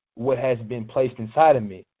heal what has been placed inside of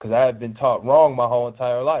me, because I have been taught wrong my whole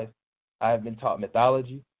entire life. I have been taught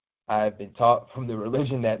mythology. I have been taught from the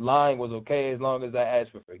religion that lying was okay as long as I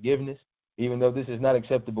asked for forgiveness, even though this is not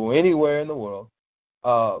acceptable anywhere in the world.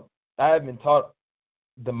 I have been taught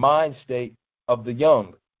the mind state of the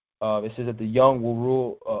young. It says that the young will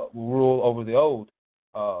rule over the old.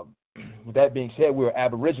 With that being said, we're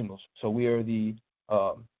aboriginals, so we are the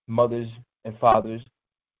mothers and fathers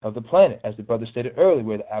of the planet, as the brother stated earlier.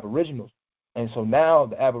 We're the aboriginals, and so now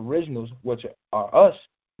the aboriginals, which are us,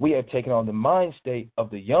 we have taken on the mind state of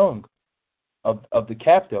the young, of the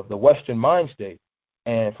captive, the Western mind state.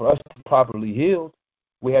 And for us to be properly healed,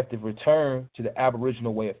 we have to return to the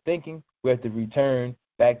aboriginal way of thinking. We have to return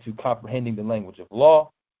back to comprehending the language of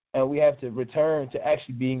law, and we have to return to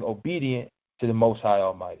actually being obedient to the Most High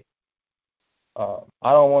Almighty. I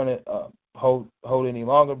don't want to hold any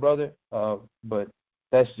longer, brother, but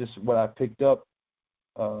that's just what I picked up,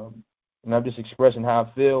 and I'm just expressing how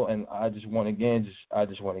I feel. And I just want to give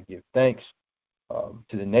thanks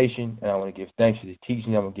to the nation, and I want to give thanks to the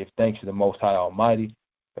teaching. I want to give thanks to the Most High Almighty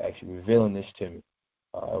for actually revealing this to me.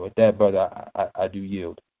 With that, brother, I do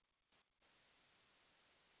yield.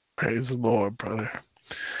 Praise the Lord, brother.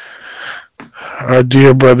 Our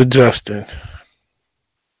dear brother Justin.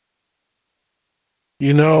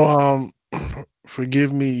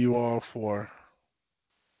 Forgive me, you all, for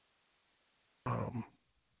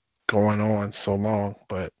going on so long,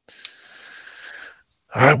 but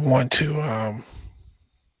I want to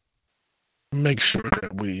make sure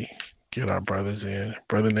that we get our brothers in.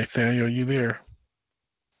 Brother Nathaniel, you there?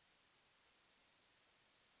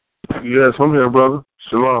 Yes, I'm here, brother.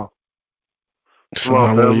 Shalom.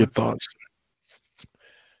 Shalom, what are your thoughts?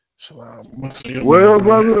 Shalom. Well,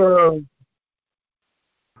 brother,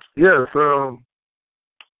 yes, the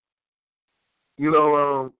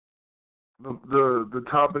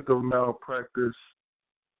topic of malpractice,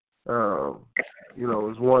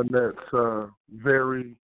 is one that's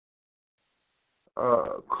very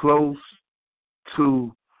close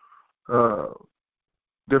to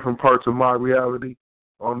different parts of my reality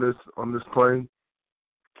on this plane.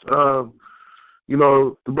 The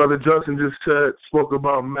brother Justin just spoke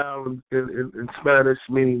about mal in Spanish,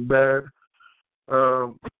 meaning bad.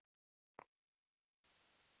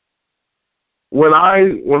 When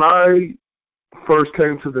I first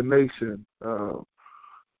came to the nation,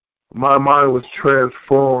 my mind was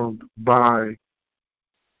transformed by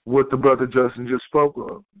what the brother Justin just spoke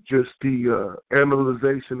of, just the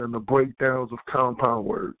analyzation and the breakdowns of compound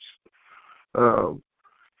words.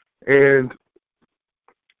 And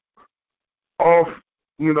off,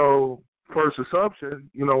 first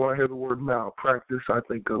assumption, when I hear the word malpractice, I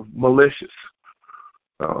think of malicious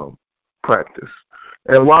practice.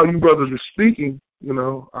 And while you brothers were speaking,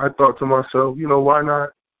 I thought to myself, why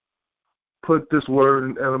not put this word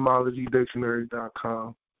in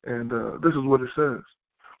etymologydictionary.com, and this is what it says.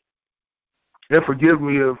 And forgive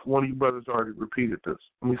me if one of you brothers already repeated this.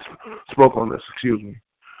 Spoke on this, excuse me.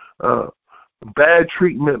 Bad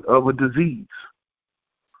treatment of a disease,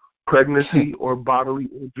 pregnancy, or bodily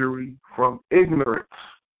injury from ignorance,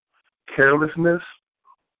 carelessness,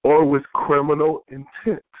 or with criminal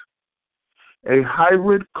intent. A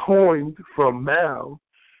hybrid coined from mal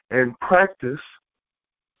and practice,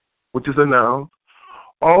 which is a noun,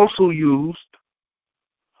 also used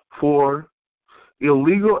for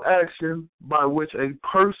illegal action by which a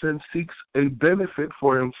person seeks a benefit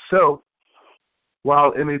for himself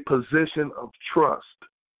while in a position of trust.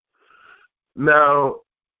 Now,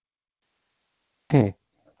 us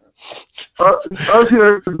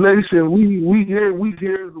here at the nation, we hear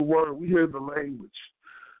the word, we hear the language,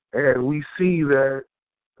 and we see that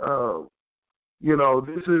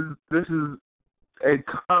this is a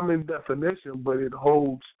common definition, but it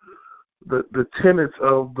holds the tenets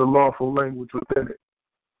of the lawful language within it.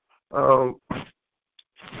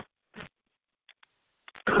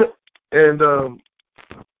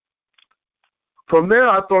 From there,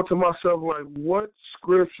 I thought to myself, like, what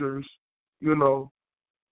scriptures,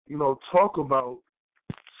 talk about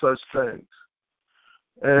such things,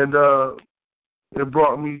 and it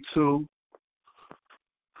brought me to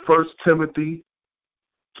 1 Timothy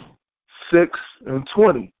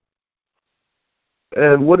 6:20.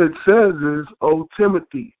 And what it says is, O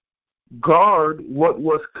Timothy, guard what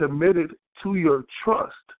was committed to your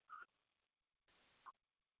trust.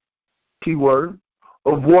 Keyword,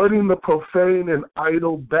 avoiding the profane and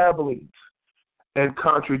idle babblings and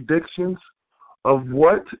contradictions of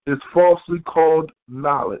what is falsely called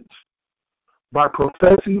knowledge. By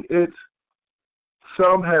professing it,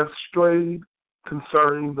 some have strayed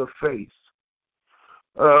concerning the faith.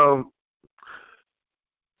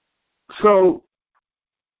 So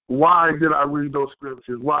why did I read those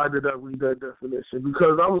scriptures? Why did I read that definition?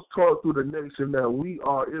 Because I was taught through the nation that we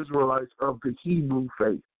are Israelites of the Hebrew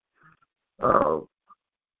faith.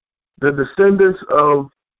 The descendants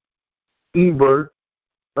of Eber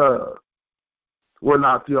were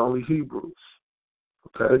not the only Hebrews.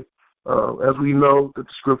 Okay? As we know, that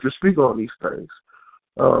the scriptures speak on these things.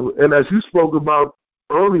 And as you spoke about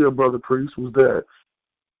earlier, Brother Priest, was that,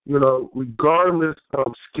 regardless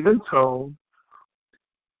of skin tone,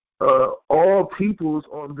 all peoples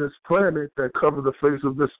on this planet that cover the face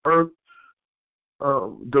of this earth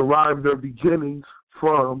derive their beginnings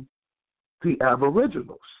from the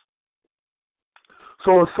Aboriginals.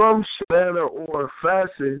 So in some manner or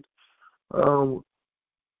facet,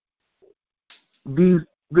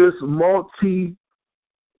 this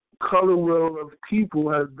multi-color wheel of people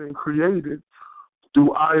has been created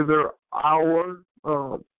through either our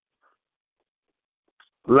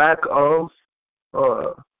lack of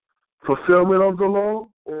fulfillment of the law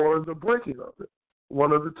or the breaking of it,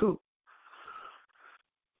 one of the two.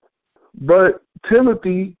 But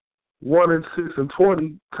Timothy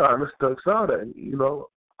 1:6-20 kind of sticks out at me,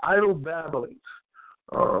 idle babblings,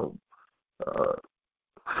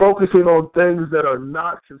 focusing on things that are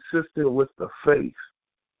not consistent with the faith,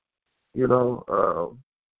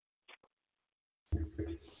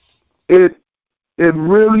 it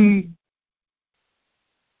really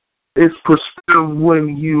is perspective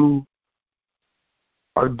when you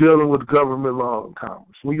are dealing with government law and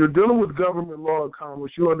commerce. When you're dealing with government law and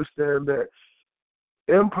commerce, you understand that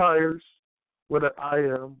empires, with an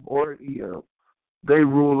IM or an EM, they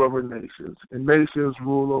rule over nations, and nations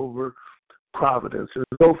rule over providence, and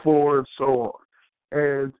so forth and so on.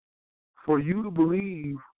 And for you to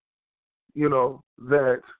believe,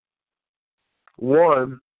 that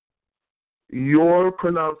one, your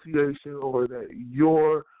pronunciation or that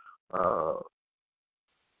your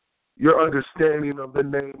understanding of the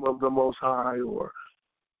name of the Most High, or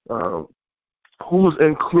who's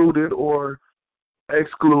included or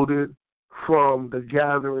excluded from the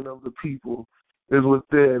gathering of the people is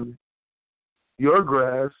within your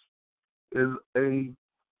grasp, is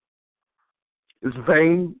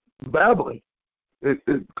vain babbling.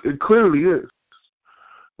 It clearly is.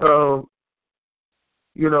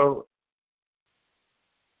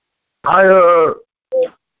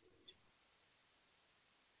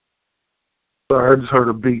 Sorry, I just heard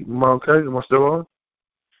a beat. Am I okay? Am I still on?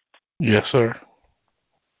 Yes, sir.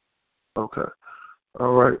 Okay.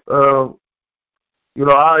 All right.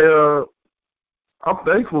 I'm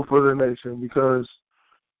thankful for the nation because,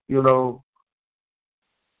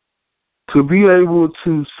 to be able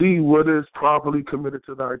to see what is properly committed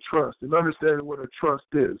to thy trust and understanding what a trust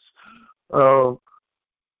is,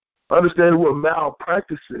 understanding what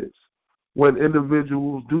malpractice is, when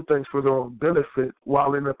individuals do things for their own benefit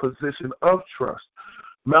while in a position of trust.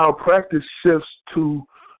 Malpractice shifts to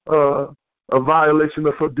a violation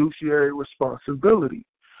of fiduciary responsibility.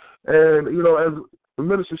 And, as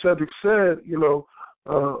Minister Cedric said,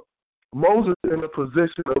 Moses in a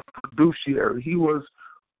position of fiduciary. He was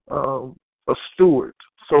a steward,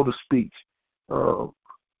 so to speak, who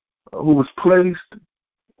was placed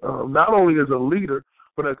not only as a leader,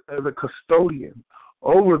 but as a custodian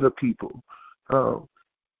over the people.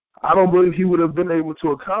 I don't believe he would have been able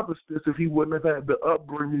to accomplish this if he wouldn't have had the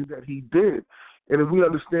upbringing that he did. And if we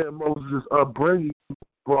understand Moses' upbringing,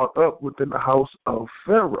 brought up within the house of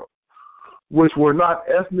Pharaoh, which were not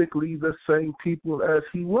ethnically the same people as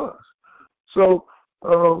he was. So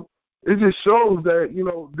it just shows that,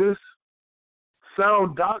 this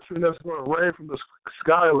sound doctrine that's going to rain from the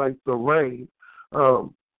sky like the rain,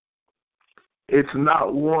 it's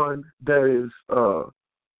not one that is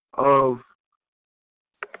of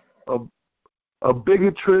a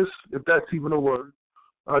bigotrous, if that's even a word,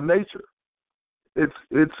 nature.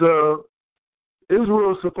 Israel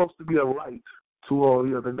is supposed to be a light to all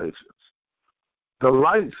the other nations. The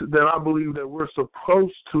light that I believe that we're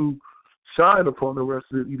supposed to shine upon the rest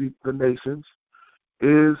of the nations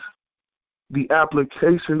is the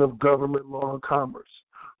application of government law and commerce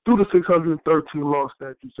through the 613 law,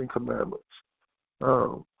 statutes, and commandments.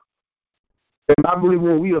 And I believe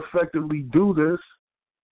when we effectively do this,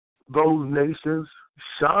 those nations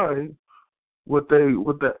shine with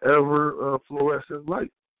the ever fluorescent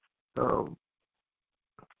light.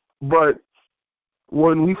 But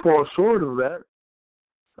when we fall short of that,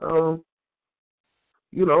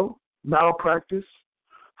 malpractice,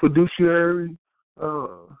 fiduciary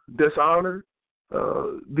dishonor,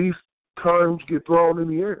 these terms get thrown in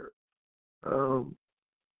the air.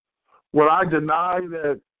 Will I deny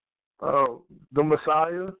that the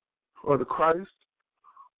Messiah or the Christ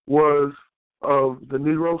was of the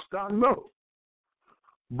Negro stock? No.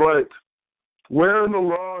 But where in the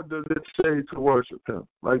law does it say to worship him,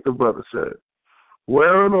 like the brother said?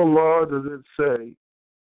 Where in the law does it say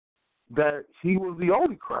that he was the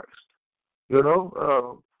only Christ, in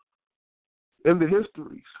the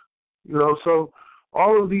histories? So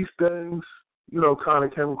all of these things, kind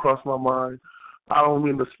of came across my mind. I don't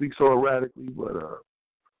mean to speak so erratically, but,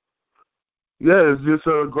 it's just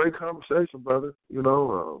a great conversation, brother.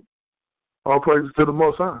 All praises to the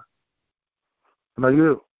Most High. And I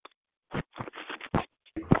yield.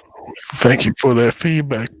 Thank you for that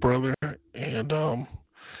feedback, brother. And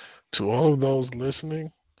to all of those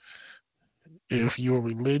listening, if your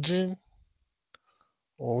religion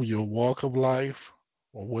or your walk of life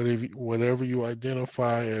or whatever you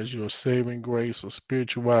identify as your saving grace or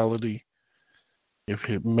spirituality, if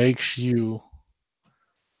it puts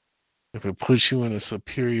you in a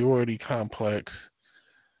superiority complex,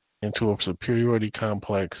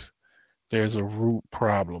 there's a root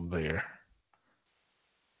problem there.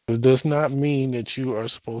 It does not mean that you are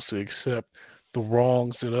supposed to accept the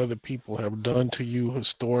wrongs that other people have done to you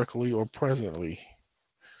historically or presently.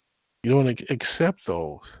 You don't accept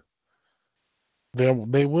those.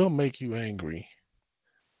 They will make you angry.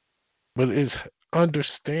 But it's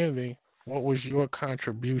understanding what was your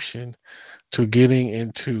contribution to getting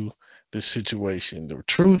into this situation. The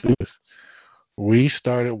truth is, we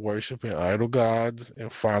started worshiping idol gods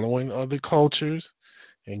and following other cultures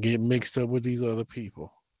and get mixed up with these other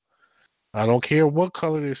people. I don't care what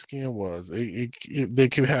color their skin was. They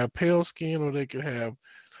could have pale skin or they could have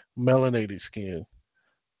melanated skin.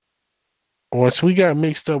 Once we got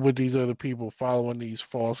mixed up with these other people following these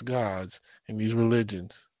false gods and these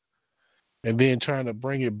religions, and then trying to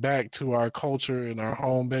bring it back to our culture and our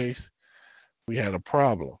home base, we had a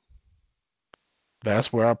problem.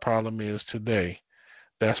 That's where our problem is today.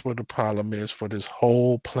 That's where the problem is for this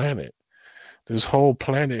whole planet. This whole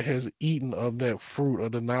planet has eaten of that fruit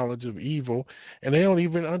of the knowledge of evil, and they don't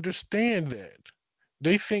even understand that.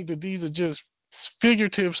 They think that these are just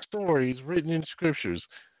figurative stories written in scriptures.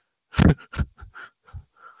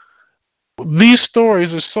 These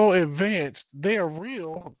stories are so advanced, they are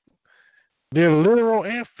real. They're literal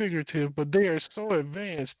and figurative, but they are so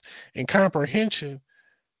advanced in comprehension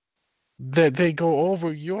that they go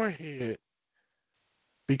over your head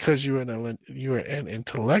because you're an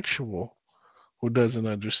intellectual who doesn't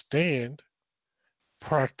understand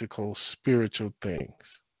practical spiritual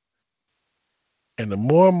things. And the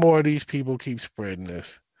more and more these people keep spreading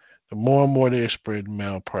this, the more and more they're spreading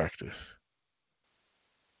malpractice.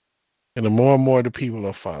 And the more the people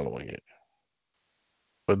are following it.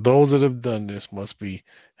 But those that have done this must be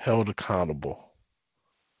held accountable.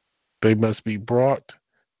 They must be brought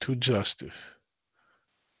to justice.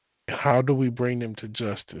 And how do we bring them to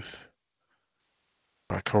justice?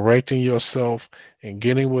 By correcting yourself and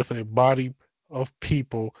getting with a body of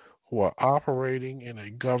people who are operating in a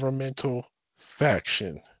governmental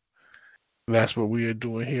faction. That's what we are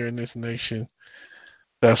doing here in this nation.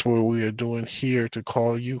 That's what we are doing here to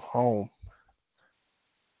call you home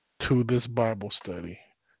to this Bible study.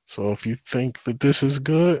 So if you think that this is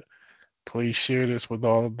good, please share this with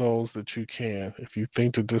all of those that you can. If you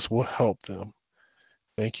think that this will help them.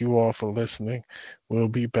 Thank you all for listening. We'll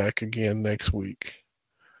be back again next week.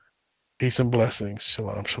 Peace and blessings.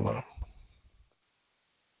 Shalom, shalom.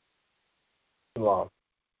 Shalom.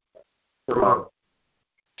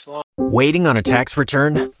 Waiting on a tax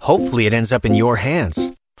return? Hopefully it ends up in your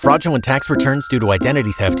hands. Fraudulent tax returns due to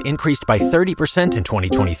identity theft increased by 30% in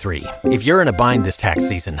 2023. If you're in a bind this tax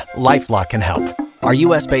season, LifeLock can help. Our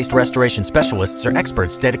U.S.-based restoration specialists are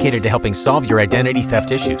experts dedicated to helping solve your identity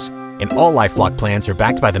theft issues. And all LifeLock plans are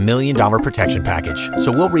backed by the $1 Million Protection Package.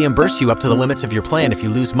 So we'll reimburse you up to the limits of your plan if you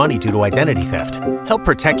lose money due to identity theft. Help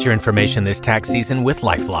protect your information this tax season with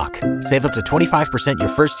LifeLock. Save up to 25% your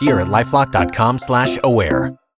first year at LifeLock.com/aware.